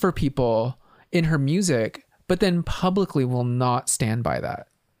comes for people in her music, but then publicly will not stand by that.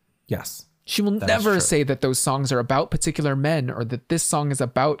 Yes. She will never say that those songs are about particular men or that this song is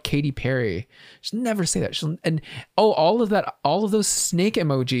about Katy Perry. She'll never say that. All of those snake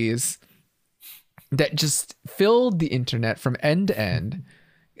emojis that just filled the internet from end to end.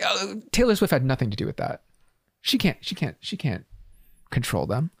 Taylor Swift had nothing to do with that. She can't control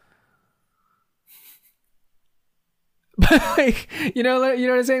them. But like, you know what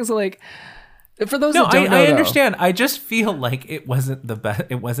I'm saying? So like, for those that don't know, I understand. I just feel like it wasn't the best.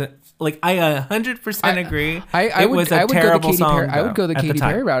 It wasn't like I 100% agree. I would go the Katy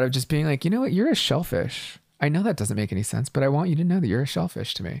Perry route of just being like, you know what, you're a shellfish. I know that doesn't make any sense, but I want you to know that you're a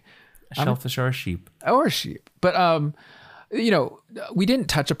shellfish to me. A shellfish or a sheep. Or a sheep. But you know, we didn't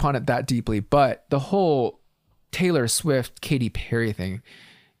touch upon it that deeply, but the whole Taylor Swift Katy Perry thing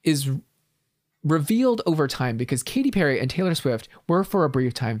is revealed over time because Katy Perry and Taylor Swift were for a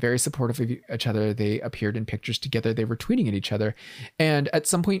brief time very supportive of each other. They appeared in pictures together. They were tweeting at each other. And at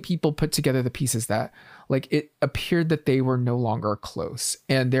some point, people put together the pieces that like it appeared that they were no longer close.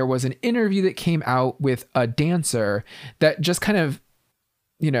 And there was an interview that came out with a dancer that just kind of,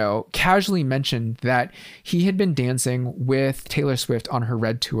 you know, casually mentioned that he had been dancing with Taylor Swift on her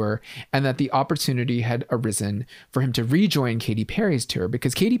Red tour and that the opportunity had arisen for him to rejoin Katy Perry's tour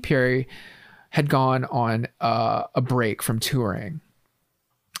because Katy Perry had gone on a break from touring.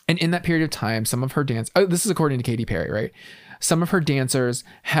 And in that period of time, some of her this is according to Katy Perry, right? Some of her dancers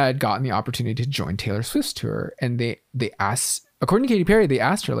had gotten the opportunity to join Taylor Swift's tour. And they asked, according to Katy Perry, they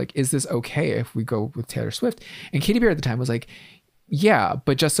asked her, like, is this okay if we go with Taylor Swift? And Katy Perry at the time was like, yeah,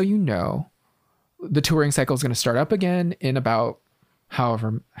 but just so you know, the touring cycle is going to start up again in about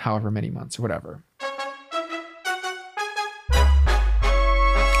however many months or whatever.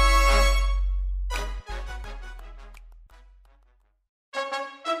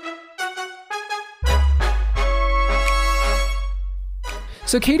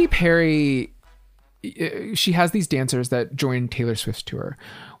 So Katy Perry, she has these dancers that join Taylor Swift's tour.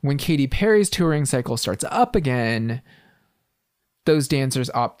 When Katy Perry's touring cycle starts up again, those dancers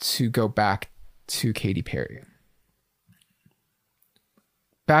opt to go back to Katy Perry.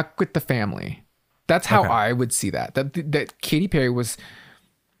 Back with the family. That's how I would see that. That Katy Perry was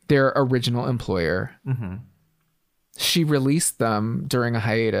their original employer. Mm-hmm. She released them during a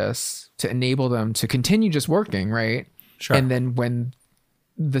hiatus to enable them to continue just working, right? Sure. And then when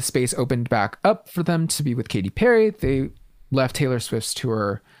the space opened back up for them to be with Katy Perry, they left Taylor Swift's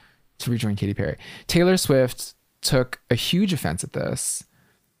tour to rejoin Katy Perry. Taylor Swift took a huge offense at this.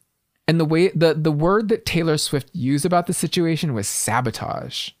 And the word that Taylor Swift used about the situation was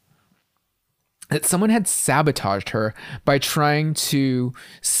sabotage. That someone had sabotaged her by trying to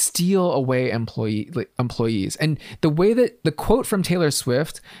steal away employees. And the way that the quote from Taylor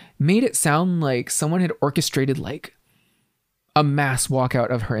Swift made it sound like someone had orchestrated like a mass walkout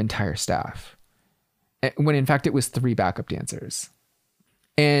of her entire staff, when in fact it was 3 backup dancers.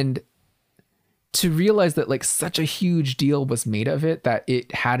 And to realize that like such a huge deal was made of it, that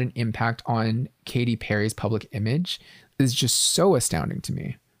it had an impact on Katy Perry's public image, is just so astounding to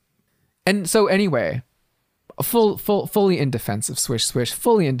me. And so anyway, fully in defense of Swish Swish,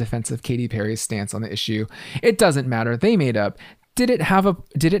 fully in defense of Katy Perry's stance on the issue. It doesn't matter. They made up. Did it have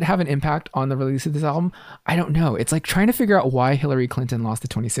an impact on the release of this album? I don't know. It's like trying to figure out why Hillary Clinton lost the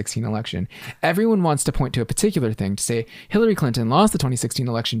 2016 election. Everyone wants to point to a particular thing to say Hillary Clinton lost the 2016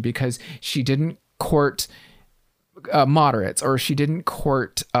 election because she didn't court moderates, or she didn't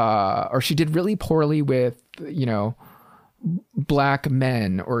court, or she did really poorly with, you know, black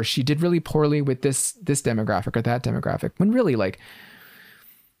men, or she did really poorly with this demographic or that demographic. When really, like,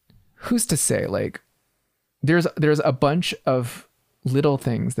 who's to say? Like, there's a bunch of little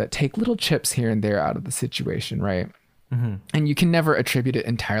things that take little chips here and there out of the situation, right? Mm-hmm. And you can never attribute it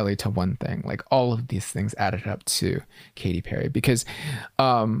entirely to one thing. Like, all of these things added up to Katy Perry, because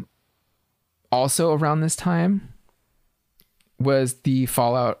also around this time was the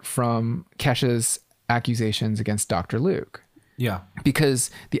fallout from Kesha's accusations against Dr. Luke. Yeah. Because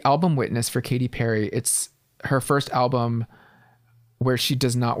the album Witness for Katy Perry, it's her first album where she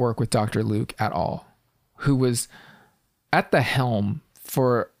does not work with Dr. Luke at all, who was at the helm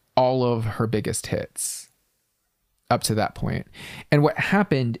for all of her biggest hits up to that point. And what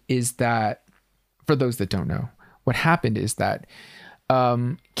happened is that, for those that don't know, what happened is that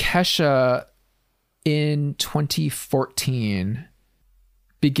Kesha in 2014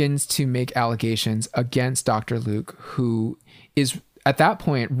 begins to make allegations against Dr. Luke, who is at that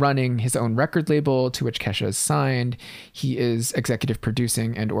point running his own record label to which Kesha is signed. He is executive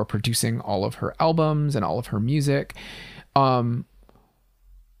producing and or producing all of her albums and all of her music,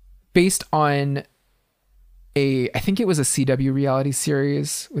 based on I think it was a CW reality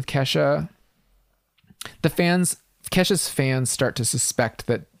series with Kesha. Kesha's fans start to suspect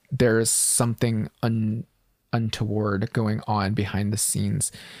that there's something untoward going on behind the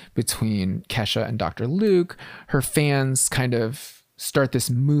scenes between Kesha and Dr. Luke. Her fans kind of start this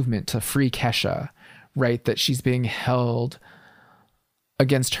movement to free Kesha, right? That she's being held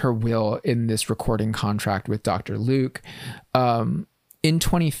against her will in this recording contract with Dr. Luke. In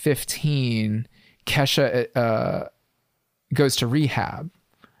 2015, Kesha goes to rehab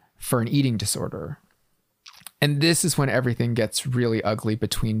for an eating disorder. And this is when everything gets really ugly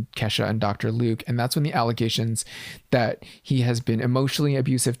between Kesha and Dr. Luke. And that's when the allegations that he has been emotionally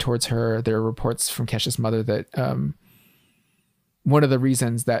abusive towards her. There are reports from Kesha's mother that one of the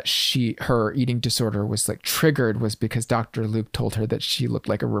reasons that her eating disorder was like triggered was because Dr. Luke told her that she looked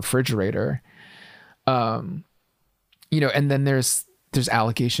like a refrigerator. And then there's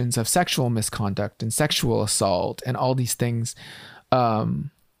allegations of sexual misconduct and sexual assault and all these things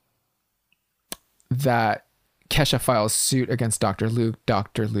that Kesha files suit against Dr. Luke.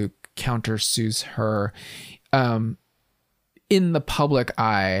 Dr. Luke countersues her. In the public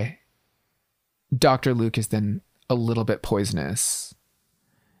eye, Dr. Luke is then a little bit poisonous.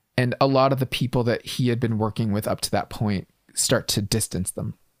 And a lot of the people that he had been working with up to that point start to distance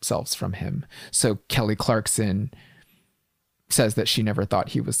themselves from him. So Kelly Clarkson says that she never thought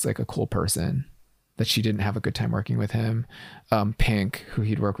he was like a cool person, that she didn't have a good time working with him. Pink, who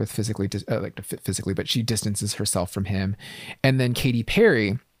he'd worked with physically, but she distances herself from him. And then Katy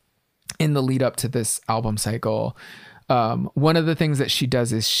Perry, in the lead up to this album cycle, one of the things that she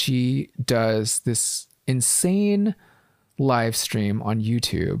does is she does this insane live stream on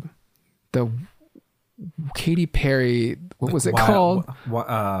YouTube. The Katy Perry, what was it called?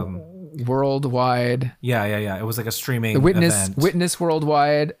 Worldwide. Yeah. It was like a streaming the event. Witness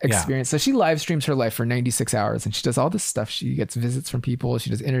Worldwide experience. So she live streams her life for 96 hours and she does all this stuff. She gets visits from people. She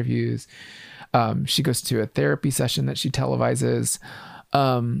does interviews. She goes to a therapy session that she televises.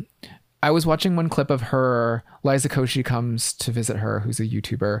 I was watching one clip of her. Liza Koshy comes to visit her, who's a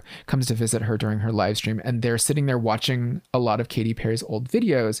YouTuber, comes to visit her during her live stream. And they're sitting there watching a lot of Katy Perry's old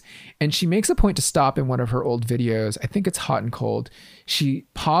videos. And she makes a point to stop in one of her old videos. I think it's Hot and Cold. She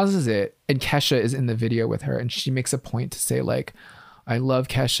pauses it and Kesha is in the video with her. And she makes a point to say like, I love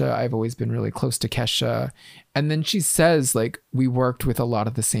Kesha. I've always been really close to Kesha. And then she says like, we worked with a lot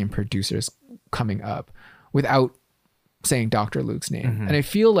of the same producers coming up without saying Dr. Luke's name. Mm-hmm. And I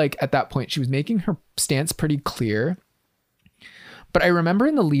feel like at that point she was making her stance pretty clear. But I remember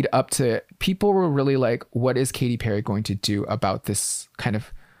in the lead up to it, people were really like, what is Katy Perry going to do about this kind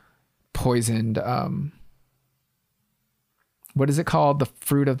of poisoned, what is it called? The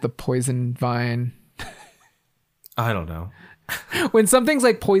fruit of the poisoned vine. I don't know. When something's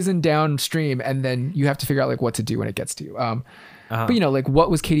like poisoned downstream and then you have to figure out like what to do when it gets to you. But like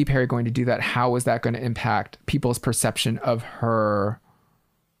what was Katy Perry going to do that? How was that going to impact people's perception of her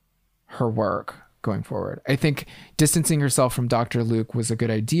work going forward? I think distancing herself from Dr. Luke was a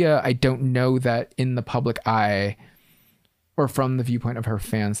good idea. I don't know that in the public eye or from the viewpoint of her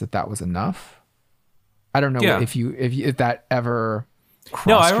fans that was enough. I don't know if that ever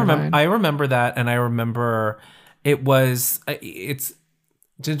crossed your mind. I remember that. And I remember it's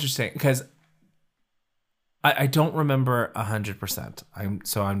interesting because I don't remember 100%.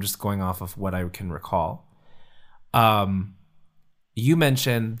 I'm just going off of what I can recall. You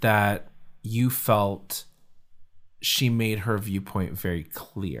mentioned that you felt she made her viewpoint very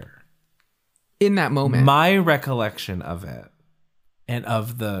clear in that moment. My recollection of it and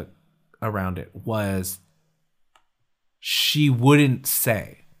of the around it was she wouldn't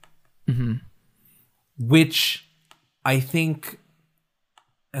say, which I think,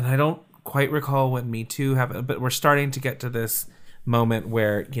 and I don't quite recall when Me Too happened, but we're starting to get to this moment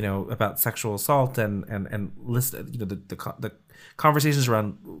where, about sexual assault and listen, the conversations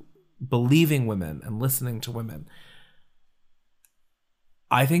around believing women and listening to women.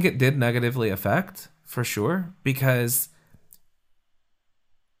 I think it did negatively affect, for sure, because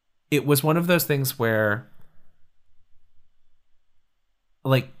it was one of those things where,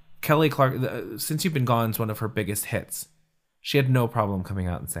 like, Kelly Clark, Since You've Been Gone is one of her biggest hits. She had no problem coming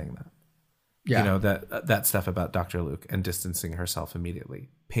out and saying that. Yeah. That stuff about Dr. Luke and distancing herself immediately.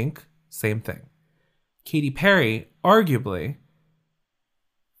 Pink, same thing. Katy Perry, arguably,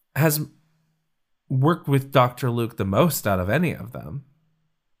 has worked with Dr. Luke the most out of any of them.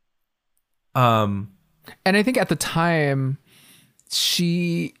 And I think at the time,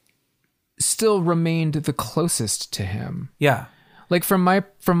 she still remained the closest to him. Yeah. Like from my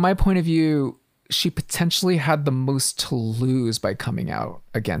point of view, she potentially had the most to lose by coming out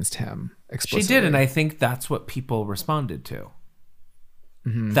against him explicitly. She did, and I think that's what people responded to.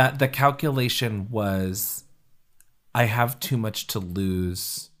 That the calculation was, I have too much to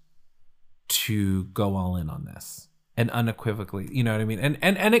lose to go all in on this, and unequivocally, you know what I mean?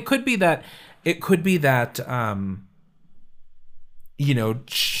 And it could be that you know,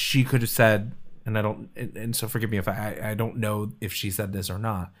 she could have said, and so forgive me if I don't know if she said this or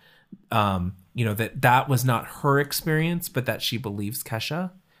not, you know, that was not her experience, but that she believes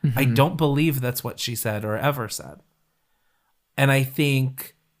Kesha. I don't believe that's what she said or ever said. And I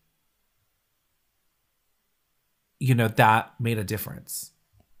think, you know, that made a difference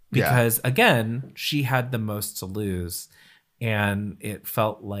because again, she had the most to lose, and it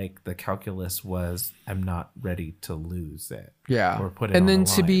felt like the calculus was, I'm not ready to lose it. Yeah. Or put it and on then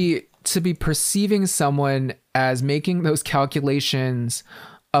the to be perceiving someone as making those calculations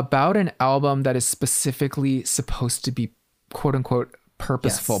about an album that is specifically supposed to be quote unquote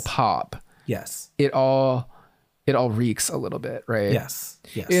purposeful pop. Yes. It all reeks a little bit, right? Yes.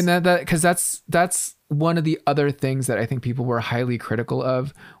 And that because that's one of the other things that I think people were highly critical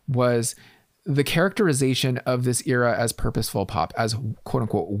of was the characterization of this era as purposeful pop, as quote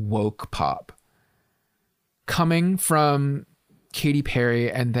unquote woke pop, coming from Katy Perry.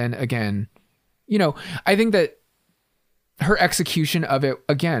 And then again, you know, I think that her execution of it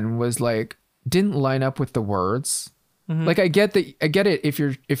again was like, didn't line up with the words. Like, I get it.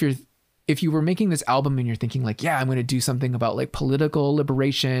 If you were making this album and you're thinking like, yeah, I'm going to do something about like political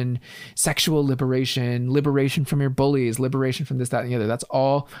liberation, sexual liberation from your bullies, liberation from this, that, and the other. That's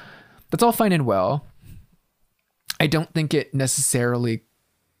all fine and well. I don't think it necessarily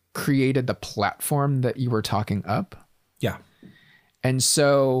created the platform that you were talking up. Yeah. And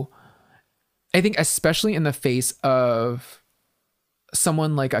so I think especially in the face of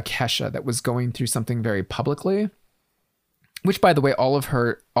someone like a Kesha that was going through something very publicly, which, by the way, all of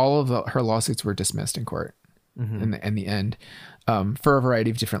her lawsuits were dismissed in court in the end, for a variety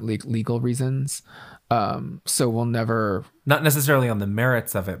of different legal reasons. So we'll never, not necessarily on the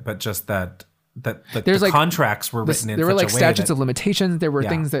merits of it, but just that there's the like contracts were written in there were such like a way statutes that, of limitations. There were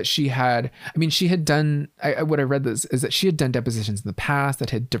things that she had. I mean, she had done. What I read is that she had done depositions in the past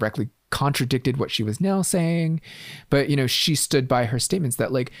that had directly contradicted what she was now saying. But you know, she stood by her statements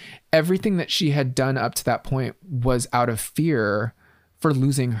that like everything that she had done up to that point was out of fear for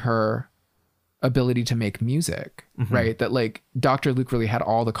losing her ability to make music, right? That like Dr. Luke really had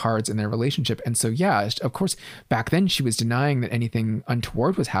all the cards in their relationship. And so, yeah, of course, back then she was denying that anything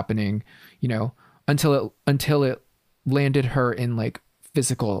untoward was happening, you know, until it landed her in like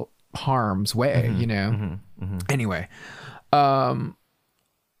physical harm's way, you know? Anyway, my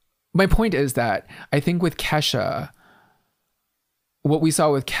point is that I think with Kesha, what we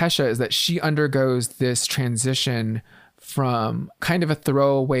saw with Kesha is that she undergoes this transition from kind of a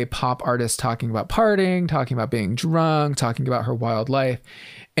throwaway pop artist talking about partying, talking about being drunk, talking about her wild life.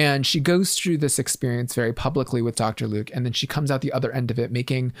 And she goes through this experience very publicly with Dr. Luke. And then she comes out the other end of it,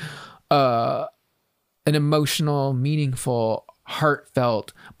 making an emotional, meaningful,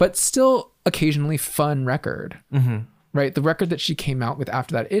 heartfelt, but still occasionally fun record. Right. The record that she came out with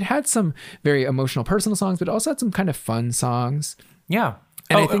after that, it had some very emotional personal songs, but also had some kind of fun songs. Yeah.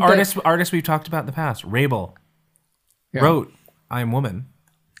 And I think artists we've talked about in the past. Rabel. Wrote I Am Woman.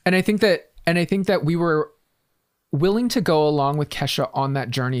 And I think that we were willing to go along with Kesha on that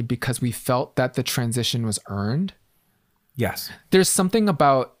journey because we felt that the transition was earned. Yes. There's something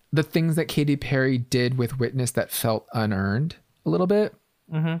about the things that Katy Perry did with Witness that felt unearned a little bit.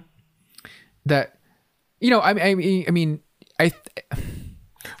 That, you know, I think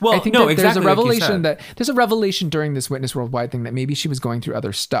there's a revelation there's a revelation during this Witness Worldwide thing that maybe she was going through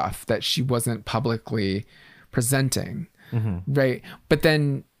other stuff that she wasn't publicly presenting, right? But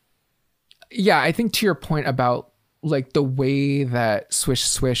then, yeah, I think to your point about like the way that Swish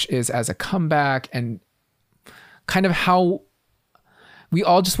Swish is as a comeback and kind of how we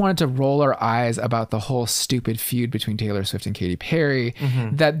all just wanted to roll our eyes about the whole stupid feud between Taylor Swift and Katy Perry,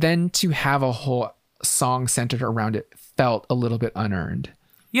 that then to have a whole song centered around it felt a little bit unearned.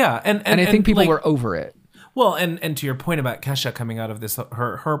 Yeah, and I think people were over it. Well, and to your point about Kesha coming out of this,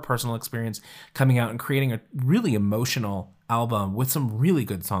 her personal experience, coming out and creating a really emotional album with some really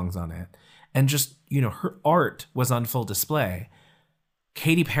good songs on it, and just, you know, her art was on full display.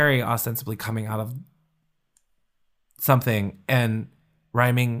 Katy Perry ostensibly coming out of something and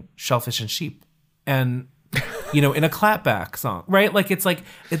rhyming shellfish and sheep, and you know, in a clapback song, right? Like it's like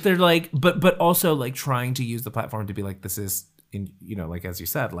they're like, but also like trying to use the platform to be like, this is, in, you know, like as you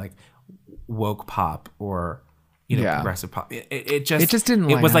said, like woke pop or, you know, progressive pop. It just didn't.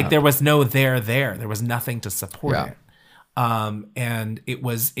 It was like there was no there was nothing to support it. And it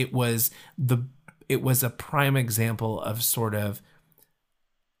was a prime example of sort of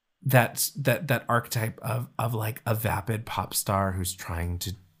that archetype of like a vapid pop star who's trying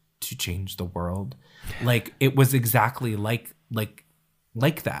to change the world. Like it was exactly like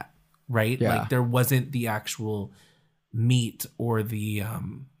that, right? Yeah. Like there wasn't the actual meat or the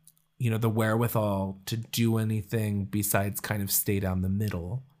the wherewithal to do anything besides kind of stay down the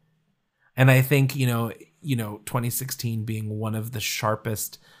middle. And I think 2016 being one of the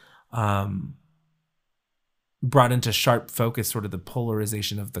sharpest, brought into sharp focus sort of the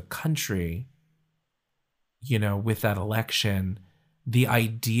polarization of the country, with that election, the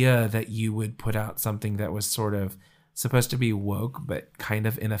idea that you would put out something that was sort of supposed to be woke but kind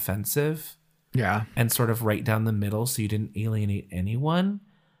of inoffensive, and sort of right down the middle so you didn't alienate anyone,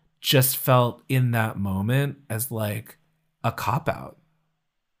 just felt in that moment as like a cop-out,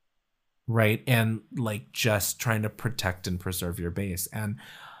 right? And like just trying to protect and preserve your base. And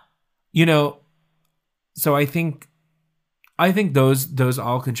so I think those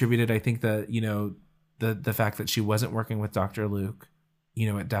all contributed. I think that the fact that she wasn't working with Dr. Luke,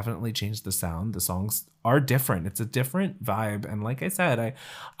 it definitely changed the sound. The songs are different. It's a different vibe. And like I said,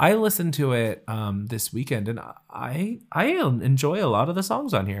 I listened to it this weekend, and I enjoy a lot of the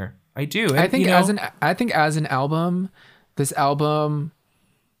songs on here. I do. And, I think as an album, this album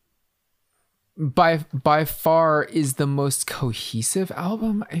by far is the most cohesive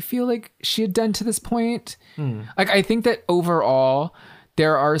album I feel like she had done to this point. Like I think that overall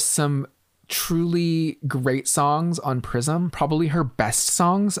there are some truly great songs on Prism. Probably her best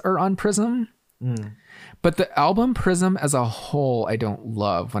songs are on Prism. But the album Prism as a whole I don't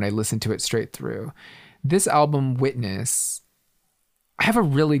love when I listen to it straight through. This album Witness, I have a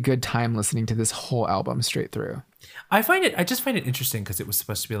really good time listening to this whole album straight through. I just find it interesting because it was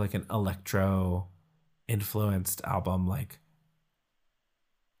supposed to be like an electro influenced album. Like,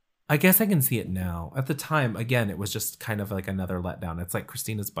 I guess I can see it now. At the time, again, it was just kind of like another letdown. It's like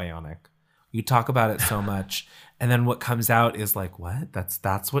Christina's Bionic. You talk about it so much, and then what comes out is like, what?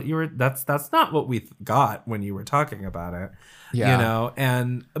 That's what you were. That's not what we got when you were talking about it. Yeah.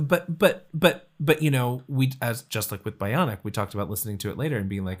 And but we, as just like with Bionic, we talked about listening to it later and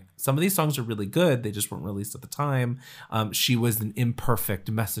being like, some of these songs are really good. They just weren't released at the time. She was an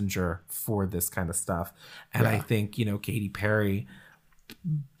imperfect messenger for this kind of stuff, and I think Katy Perry,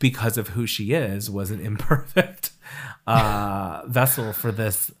 because of who she is, was an imperfect vessel for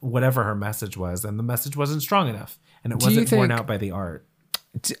this, whatever her message was, and the message wasn't strong enough, and it wasn't borne out by the art.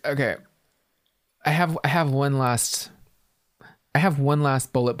 Okay, I have one last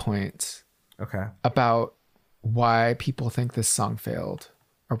bullet point. Okay, about why people think this song failed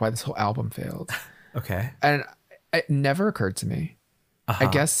or why this whole album failed. Okay, and it never occurred to me. I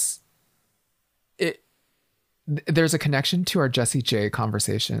guess there's a connection to our Jessie J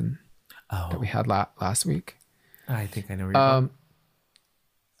conversation that we had last week. I think I know where you're going.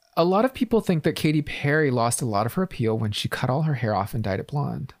 A lot of people think that Katy Perry lost a lot of her appeal when she cut all her hair off and dyed it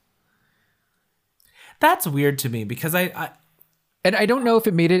blonde. That's weird to me because and I don't know if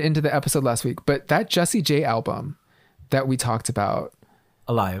it made it into the episode last week, but that Jessie J album that we talked about,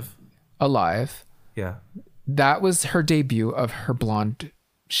 Alive, yeah, that was her debut of her blonde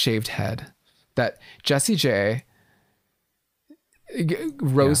shaved head. That Jessie J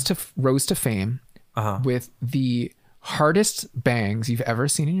rose to fame with the hardest bangs you've ever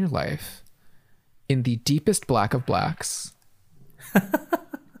seen in your life, in the deepest black of blacks,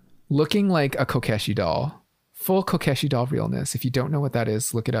 looking like a Kokeshi doll, full Kokeshi doll realness. If you don't know what that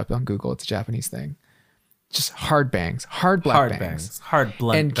is, look it up on Google. It's a Japanese thing. Just hard bangs, hard black bangs, hard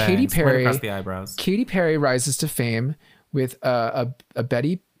blunt and bangs. Katy Perry, right across the eyebrows. Katy Perry rises to fame with a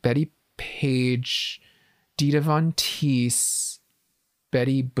Betty Page, Dita Von Teese,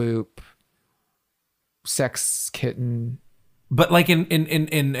 Betty Boop, Sex Kitten, but like in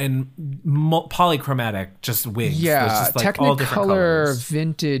polychromatic, just wigs. Yeah, just like all different Technicolor, colors.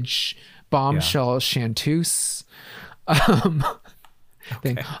 Vintage, bombshell, chanteuse,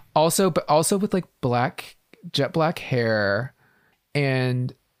 thing. Also with like jet black hair,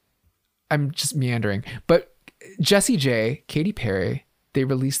 and I'm just meandering. But Jessie J, Katy Perry, they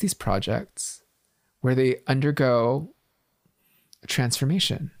release these projects where they undergo a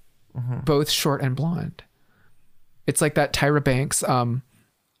transformation, both short and blonde. It's like that Tyra Banks,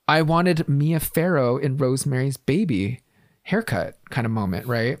 I wanted Mia Farrow in Rosemary's Baby haircut kind of moment,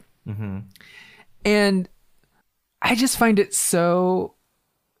 right? And I just find it so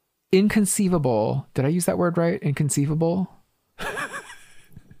inconceivable. Did I use that word right? Inconceivable?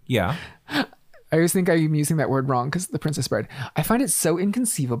 Yeah. I always think I'm using that word wrong because The Princess Bride. I find it so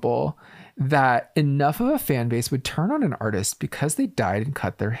inconceivable that enough of a fan base would turn on an artist because they dyed and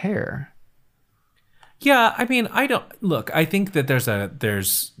cut their hair. Yeah, I mean, I don't look. I think that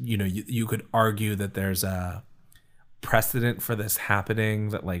there's you could argue that there's a precedent for this happening.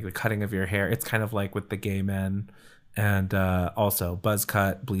 That like the cutting of your hair, it's kind of like with the gay men, and also buzz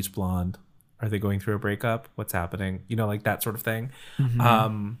cut, bleach blonde. Are they going through a breakup? What's happening? Like that sort of thing.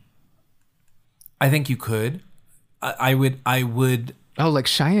 Mm-hmm. I think you could. I would. Oh, like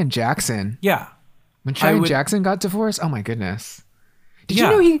Cheyenne Jackson. Yeah. When Cheyenne Jackson got divorced, oh my goodness. Did you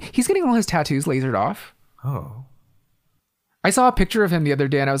know he's getting all his tattoos lasered off? Oh. I saw a picture of him the other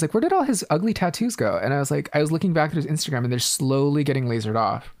day and I was like, where did all his ugly tattoos go? And I was looking back at his Instagram and they're slowly getting lasered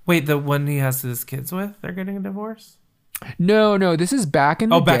off. Wait, the one he has his kids with, they're getting a divorce? No, this is back in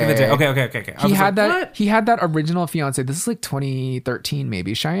the day. Oh, back in the day. Okay. He had that original fiance. This is like 2013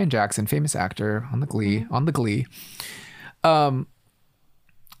 maybe. Cheyenne Jackson, famous actor on the Glee.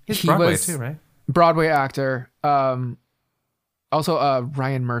 He's Broadway too, right? Broadway actor. Also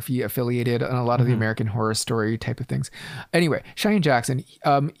Ryan Murphy affiliated on a lot of the American Horror Story type of things. Anyway, Cheyenne Jackson,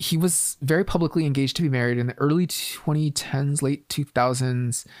 he was very publicly engaged to be married in the early 2010s, late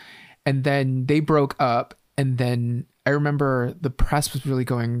 2000s. And then they broke up. And then I remember the press was really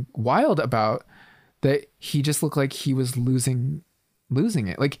going wild about that. He just looked like he was losing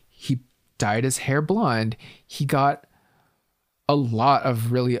it. Like he dyed his hair blonde. He got a lot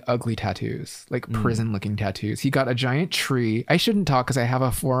of really ugly tattoos, like prison looking tattoos. He got a giant tree. I shouldn't talk because I have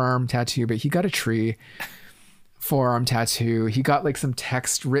a forearm tattoo, but he got a tree forearm tattoo. He got like some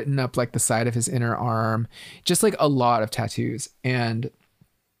text written up like the side of his inner arm, just like a lot of tattoos. And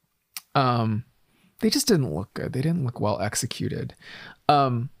they just didn't look good. They didn't look well executed.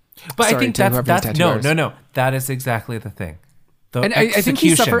 But I think that's no. That is exactly the thing. I think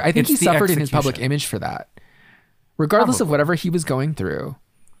he suffered. I think he suffered in his public image for that. Regardless of whatever he was going through,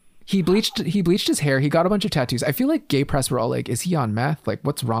 he bleached his hair. He got a bunch of tattoos. I feel like gay press were all like, "Is he on meth? Like,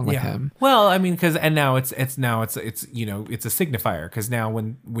 what's wrong with him?" Well, I mean, now it's a signifier because now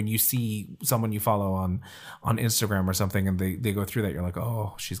when you see someone you follow on Instagram or something and they go through that, you're like,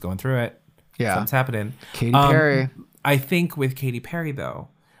 "Oh, she's going through it. Yeah, something's happening." Katy Perry. I think with Katy Perry though,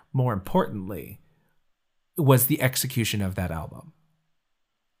 more importantly, was the execution of that album.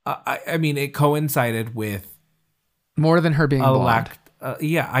 I mean, it coincided with. More than her being blonde.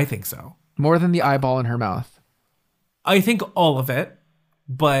 Yeah, I think so. More than the eyeball in her mouth. I think all of it,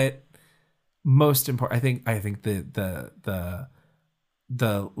 but most important, I think the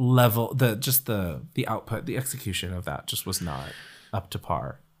level, the output, the execution of that just was not up to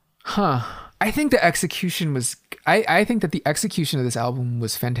par. I think the execution was. I think that the execution of this album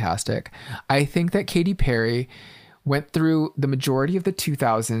was fantastic. I think that Katy Perry went through the majority of the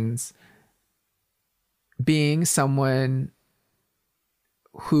 2000s. Being someone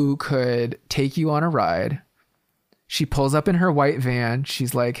who could take you on a ride. She pulls up in her white van.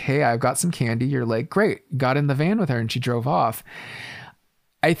 She's like, "Hey, I've got some candy." You're like, "Great." Got in the van with her and she drove off.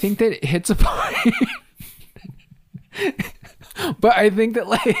 I think that it hits a point. But I think that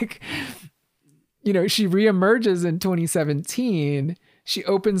she reemerges in 2017. She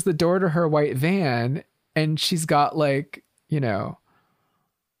opens the door to her white van and she's got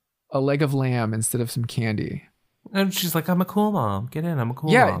a leg of lamb instead of some candy. And she's like, "I'm a cool mom. Get in. I'm a cool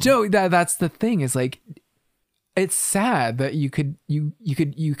mom." Yeah, Joe, that's the thing is like, it's sad that you could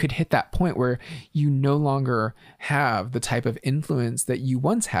hit that point where you no longer have the type of influence that you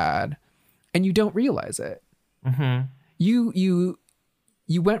once had and you don't realize it. Mm-hmm. You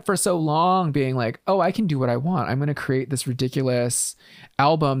went for so long being like, "Oh, I can do what I want. I'm going to create this ridiculous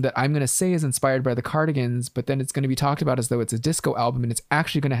album that I'm going to say is inspired by the Cardigans, but then it's going to be talked about as though it's a disco album and it's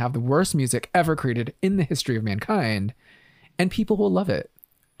actually going to have the worst music ever created in the history of mankind, and people will love it."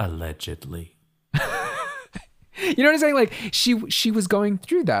 Allegedly. You know what I'm saying? Like she was going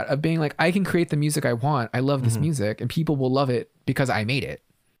through that of being like, "I can create the music I want. I love this music and people will love it because I made it."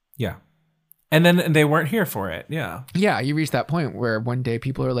 Yeah. And then they weren't here for it. Yeah. Yeah. You reach that point where one day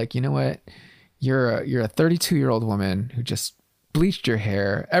people are like, "You know what? You're a 32-year-old woman who just bleached your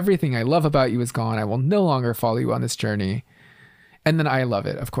hair. Everything I love about you is gone. I will no longer follow you on this journey." And then I love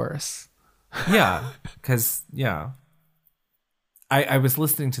it, of course. Yeah. Cause I was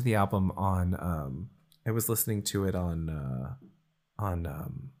listening to the album on, I was listening to it on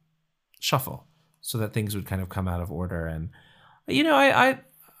shuffle so that things would kind of come out of order. And,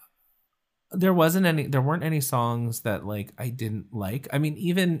 there weren't any songs that I didn't like. I mean,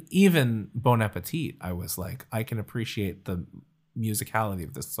 even Bon Appetit, I was like, I can appreciate the musicality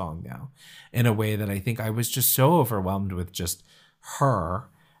of this song now in a way that I think I was just so overwhelmed with just her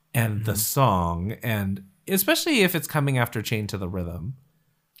and the song, and especially if it's coming after Chained to the Rhythm.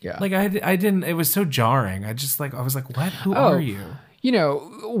 Yeah. Like I didn't, it was so jarring. I was like, what? Who are you? You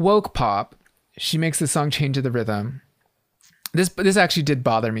know, woke pop, she makes the song Chained to the Rhythm. This actually did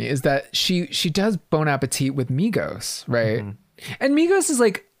bother me, is that she does Bon Appetit with Migos, right? Mm-hmm. And Migos is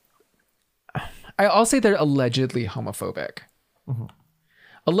like, I'll say they're allegedly homophobic. Mm-hmm.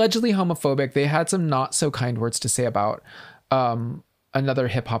 Allegedly homophobic. They had some not so kind words to say about another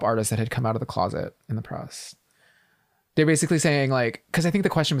hip hop artist that had come out of the closet in the press. They're basically saying like, because I think the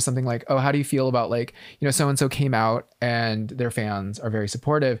question was something like, oh, how do you feel about like, you know, so-and-so came out and their fans are very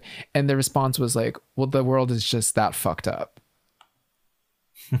supportive. And the response was like, well, the world is just that fucked up.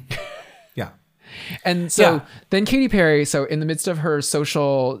 Yeah. And so then Katy Perry, so in the midst of her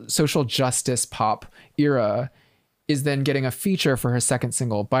social justice pop era, is then getting a feature for her second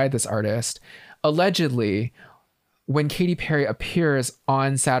single by this artist. Allegedly, when Katy Perry appears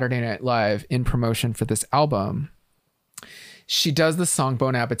on Saturday Night Live in promotion for this album, she does the song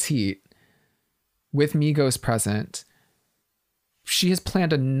Bon Appetit with Migos present. She has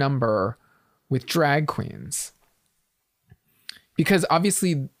planned a number with drag queens. Because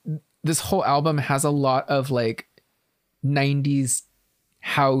obviously this whole album has a lot of like 90s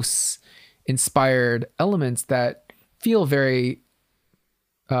house inspired elements that feel very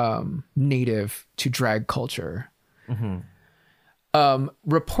native to drag culture. Mm-hmm.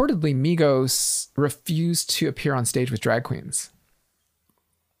 Reportedly, Migos refused to appear on stage with drag queens.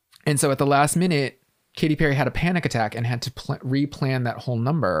 And so at the last minute, Katy Perry had a panic attack and had to replan that whole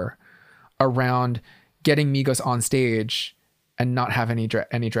number around getting Migos on stage and not have any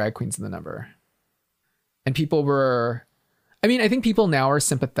drag queens in the number. And people were, I mean, I think people now are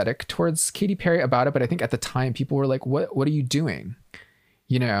sympathetic towards Katy Perry about it, but I think at the time people were like, what are you doing?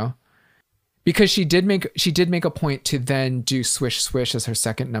 You know? Because she did make a point to then do Swish Swish as her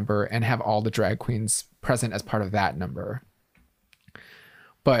second number and have all the drag queens present as part of that number.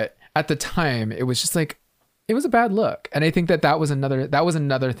 But at the time, it was just like, it was a bad look. And I think that was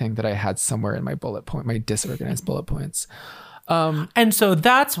another thing that I had somewhere in my my disorganized bullet points. And so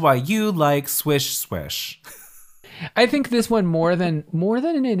that's why you like Swish Swish. I think this one more than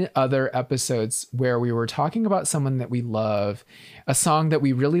in other episodes where we were talking about someone that we love, a song that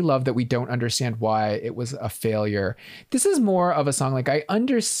we really love that we don't understand why it was a failure. This is more of a song like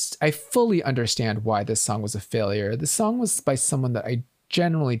I fully understand why this song was a failure. The song was by someone that I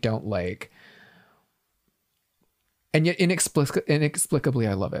generally don't like, and yet inexplicably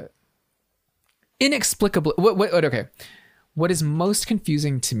I love it. Inexplicably, okay. What is most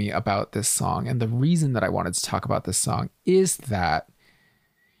confusing to me about this song, and the reason that I wanted to talk about this song, is that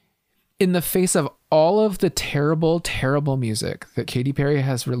in the face of all of the terrible, terrible music that Katy Perry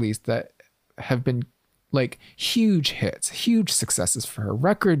has released that have been like huge hits, huge successes for her,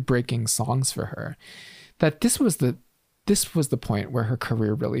 record-breaking songs for her, that this was the point where her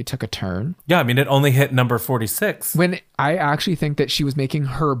career really took a turn. Yeah, I mean, it only hit number 46. When I actually think that she was making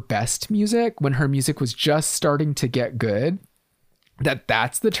her best music, when her music was just starting to get good,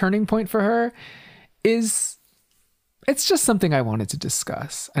 that's the turning point for her. It's just something I wanted to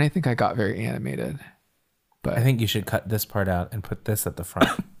discuss. And I think I got very animated. But I think you should cut this part out and put this at the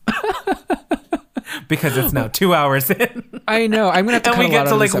front. Because it's now 2 hours in. I know. I'm gonna have to cut a lot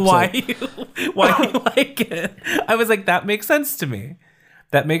to like why you like it. I was like, that makes sense to me.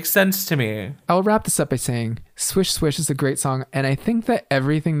 I'll wrap this up by saying Swish Swish is a great song, and I think that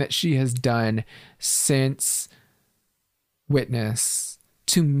everything that she has done since Witness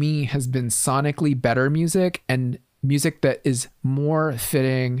to me has been sonically better music and music that is more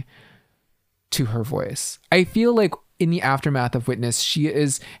fitting to her voice. I feel like in the aftermath of Witness, she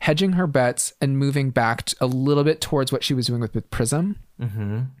is hedging her bets and moving back a little bit towards what she was doing with Prism.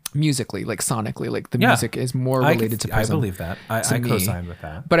 Mm-hmm. Musically, like sonically, like the music is more related to Prism. I believe that. I co-sign with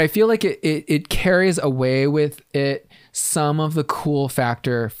that. But I feel like it carries away with it some of the cool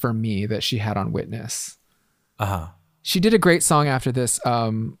factor for me that she had on Witness. Uh-huh. She did a great song after this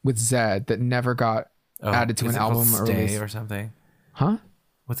with Zedd that never got added to an album or Stay or something. Huh?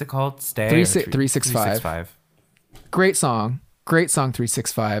 What's it called? Stay? 365. Great song.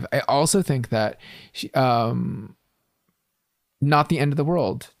 365. I also think that she, Not the End of the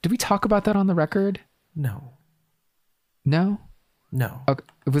World. Did we talk about that on the record? No. Okay.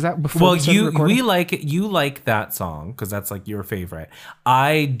 Was that before? Well, you like that song because that's like your favorite.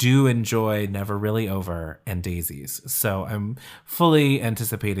 I do enjoy Never Really Over and Daisies, so I'm fully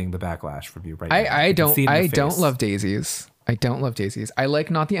anticipating the backlash from you right now. I don't love Daisies. I like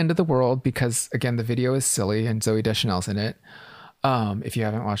Not the End of the World because again the video is silly and Zooey Deschanel's in it. If you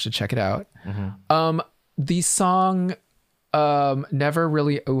haven't watched it, check it out. Mm-hmm. The song Never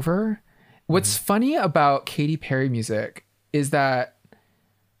Really Over. What's funny about Katy Perry music is that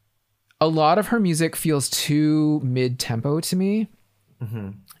a lot of her music feels too mid-tempo to me.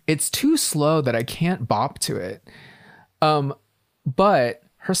 It's too slow that I can't bop to it. But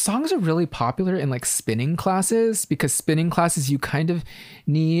her songs are really popular in like spinning classes, because spinning classes, you kind of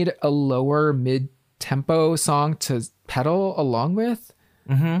need a lower mid-tempo song to pedal along with.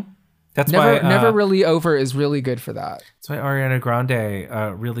 That's Never, why Never Really Over is really good for that. That's why Ariana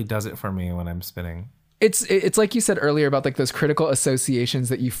Grande really does it for me when I'm spinning. It's like you said earlier about like those critical associations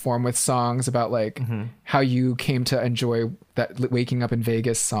that you form with songs about like how you came to enjoy that Waking Up in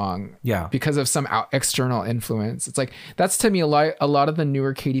Vegas song because of some external influence. It's like, that's to me a lot of the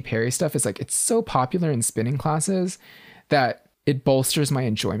newer Katy Perry stuff is like, it's so popular in spinning classes that it bolsters my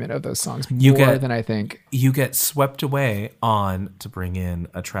enjoyment of those songs more than I think. You get swept away on, to bring in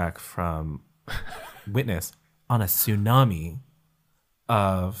a track from Witness, on a tsunami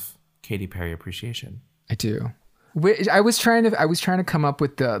of Katy Perry appreciation. I do. I was trying to come up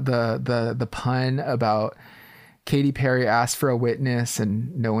with the pun about Katy Perry asked for a witness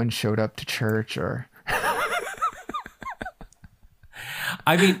and no one showed up to church, or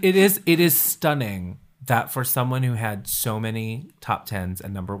I mean, it is stunning that for someone who had so many top 10s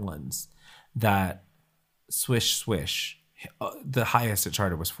and number 1s, that Swish Swish, the highest it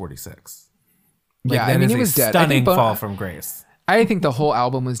charted was 46. Like, I mean, it was dead. Stunning fall from grace. I think the whole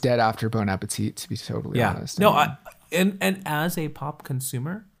album was dead after Bon Appetit, to be totally honest. No, and as a pop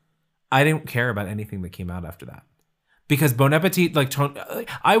consumer, I didn't care about anything that came out after that, because Bon Appetit,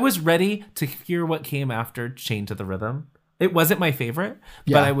 I was ready to hear what came after Chained to the Rhythm. It wasn't my favorite,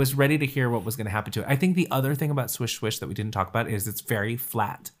 but I was ready to hear what was going to happen to it. I think the other thing about Swish Swish that we didn't talk about is it's very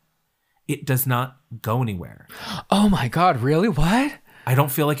flat. It does not go anywhere. Oh my God, really? What? I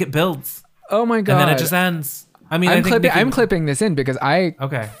don't feel like it builds. Oh my God. And then it just ends. I mean, I'm clipping this in because I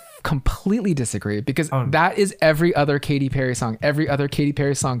okay. completely disagree, because that is every other Katy Perry song. Every other Katy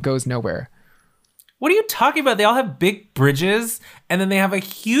Perry song goes nowhere. What are you talking about? They all have big bridges, and then they have a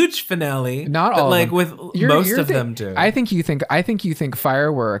huge finale. Not all, like of them. with most of them do. I think you think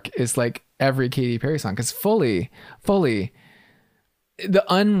Firework is like every Katy Perry song, because fully, the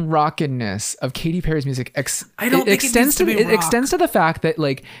unrockenness of Katy Perry's music extends to the fact that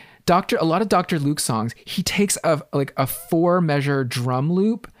like a lot of Dr. Luke songs, he takes a 4-measure drum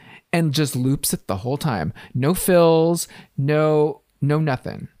loop and just loops it the whole time. No fills, no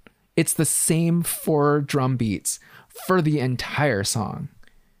nothing. It's the same 4 drum beats for the entire song.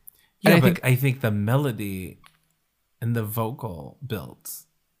 Yeah, and I think the melody and the vocal builds.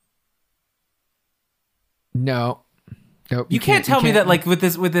 No. Nope, you can't tell me that like with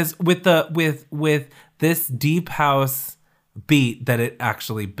this deep house beat that it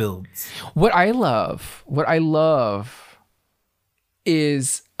actually builds. What I love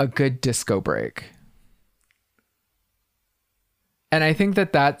is a good disco break. And I think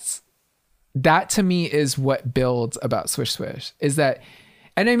that to me is what builds about Swish Swish, is that,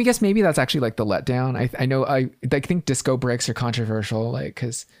 and I mean, I guess maybe that's actually like the letdown. I think disco breaks are controversial, like,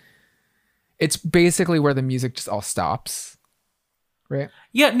 because it's basically where the music just all stops, right?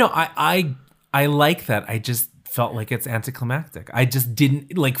 Yeah, no, I like that. I just felt like it's anticlimactic. I just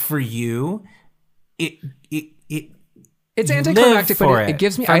didn't like, for you, it's anticlimactic, but it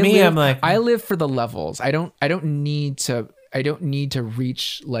gives me. I live for the levels. I don't need to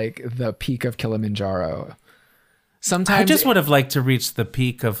reach like the peak of Kilimanjaro. Sometimes I just would have liked to reach the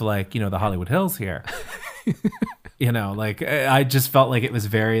peak of like, the Hollywood Hills here. Like I just felt like it was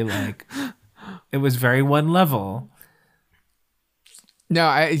very one level. No,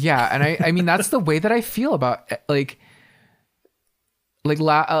 I mean that's the way that I feel about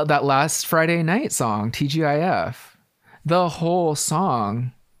that last Friday night song, TGIF. The whole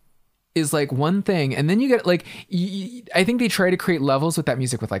song is like one thing, and then you get like I think they try to create levels with that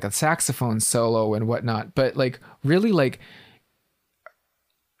music with like a saxophone solo and whatnot, but like really like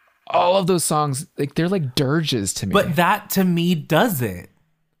all of those songs, like they're like dirges to me. But that to me does it.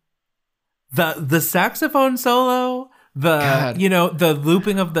 The saxophone solo, the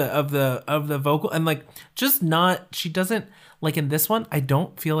looping of the vocal, and like just not, she doesn't, like in this one, I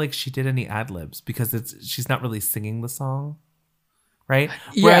don't feel like she did any ad libs because she's not really singing the song. Right?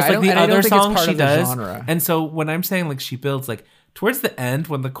 Yeah, whereas like the other songs she does. Genre. And so when I'm saying like she builds, like towards the end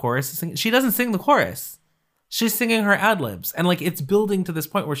when the chorus is singing, she doesn't sing the chorus. She's singing her ad libs. And like it's building to this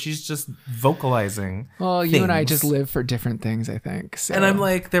point where she's just vocalizing. Well, you and I just live for different things, I think. So. And I'm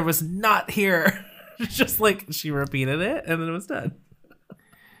like, there was not here. Just like she repeated it and then it was done.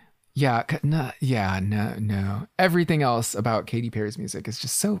 Yeah, no. Everything else about Katy Perry's music is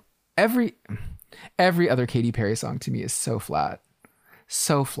just so Every other Katy Perry song to me is so flat.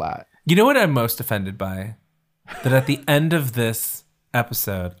 So flat. You know what I'm most offended by? That at the end of this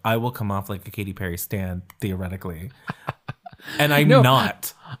episode, I will come off like a Katy Perry stan, theoretically. And I'm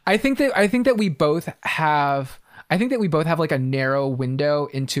not. I think that we both have like a narrow window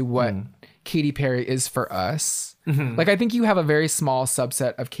into what Katy Perry is for us. Mm-hmm. Like I think you have a very small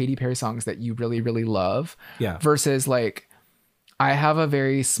subset of Katy Perry songs that you really, really love. Yeah. Versus like I have a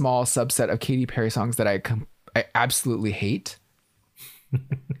very small subset of Katy Perry songs that I absolutely hate.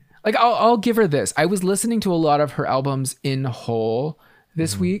 Like I'll give her this. I was listening to a lot of her albums in whole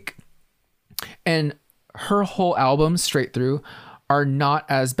this week, and her whole albums straight through are not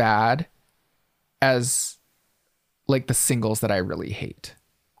as bad as like the singles that I really hate.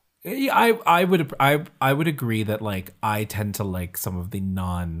 Yeah, I would agree that like I tend to like some of the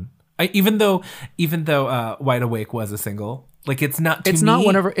even though Wide Awake was a single, like it's not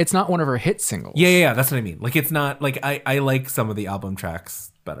one of her hit singles. Yeah, that's what I mean. Like it's not like I like some of the album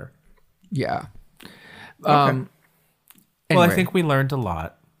tracks better. Yeah. Okay. Anyway, well, I think we learned a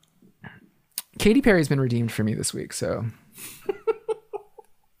lot. Katy Perry's been redeemed for me this week, so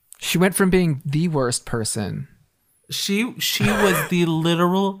she went from being the worst person. She was the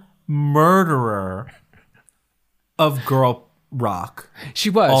literal murderer of girl rock. She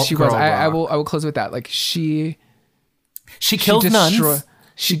was. I will close with that. Like she kills nuns.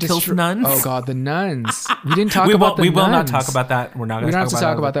 She kills nuns. Oh God, the nuns. We didn't talk we about the nuns. We will not talk about that. We're not going to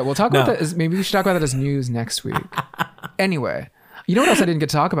talk about that. We'll talk about that as maybe we should talk about that as news next week. Anyway, you know what else I didn't get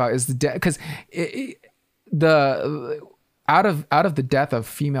to talk about is because out of the death of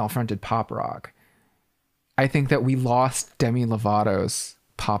female fronted pop rock, I think that we lost Demi Lovato's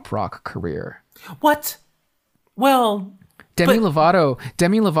pop rock career. What? Well, Demi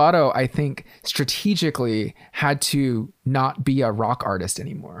Lovato, I think strategically had to not be a rock artist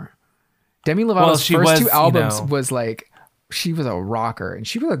anymore. Demi Lovato's first two albums was like, she was a rocker, and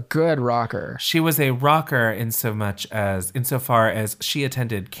she was a good rocker. She was a rocker insofar as she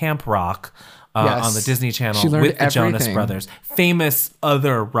attended Camp Rock on the Disney Channel with the Jonas Brothers, famous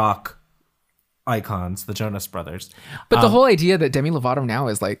other rock icons, the Jonas Brothers. But the whole idea that Demi Lovato now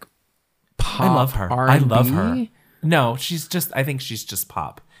is like pop, I love her. R&B. I love her. No, I think she's just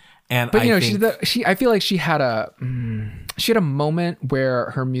pop. But I feel like she had a moment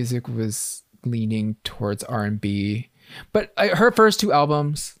where her music was leaning towards R&B. But her first two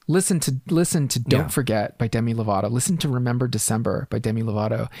albums, listen to Don't Forget by Demi Lovato, listen to Remember December by Demi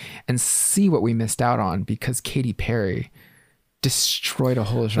Lovato, and see what we missed out on because Katy Perry destroyed a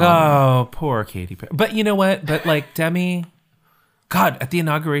whole genre. Oh, poor Katy Perry. But you know what? But like Demi, God, at the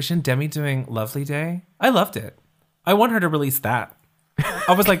inauguration, Demi doing Lovely Day, I loved it. I want her to release that.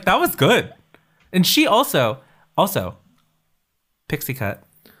 I was like, that was good. And she also Pixie Cut.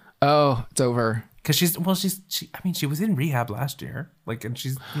 Oh, it's over. Because she was in rehab last year. Like, and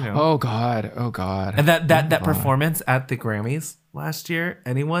she's, Oh God. And that performance at the Grammys last year,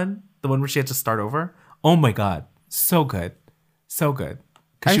 anyone? The one where she had to start over? Oh my God. So good. So good.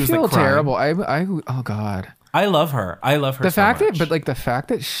 I feel terrible. Oh God. I love her. The fact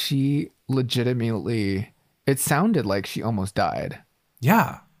that she legitimately, it sounded like she almost died.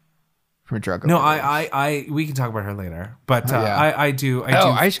 Yeah. From a drug overdose. No, we can talk about her later. But I do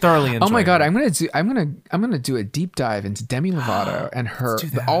thoroughly enjoy. Oh my God, I'm gonna do a deep dive into Demi Lovato and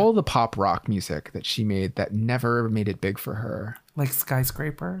all the pop rock music that she made that never made it big for her. Like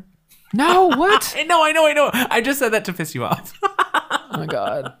Skyscraper? No, what? No, I know. I just said that to piss you off. Oh my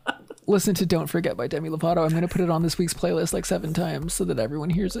God. Listen to Don't Forget by Demi Lovato. I'm going to put it on this week's playlist like 7 times so that everyone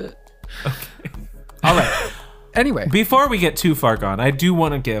hears it. Okay. All right. Anyway. Before we get too far gone, I do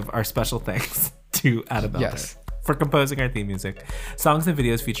want to give our special thanks to Adam Elder for composing our theme music. Songs and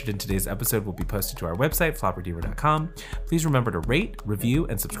videos featured in today's episode will be posted to our website, flopredeemer.com. Please remember to rate, review,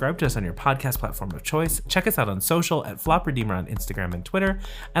 and subscribe to us on your podcast platform of choice. Check us out on social at FlopRedeemer on Instagram and Twitter,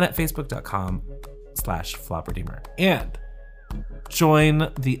 and at facebook.com/FlopRedeemer. And join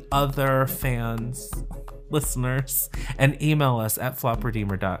the other fans, listeners, and email us at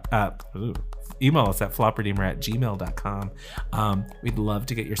flopredeemer@gmail.com. We'd love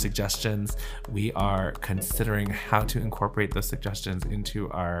to get your suggestions. We are considering how to incorporate those suggestions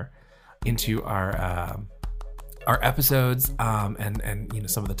into our episodes and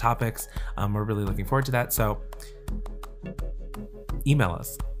some of the topics. We're really looking forward to that. So email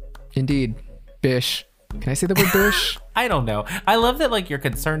us. Indeed. Bish. Can I say the word bish? I don't know. I love that you're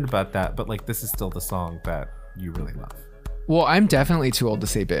concerned about that, but this is still the song that you really love. Well, I'm definitely too old to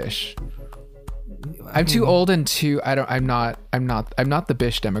say bish. I'm too old and I'm not the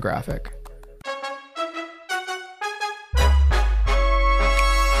bish demographic.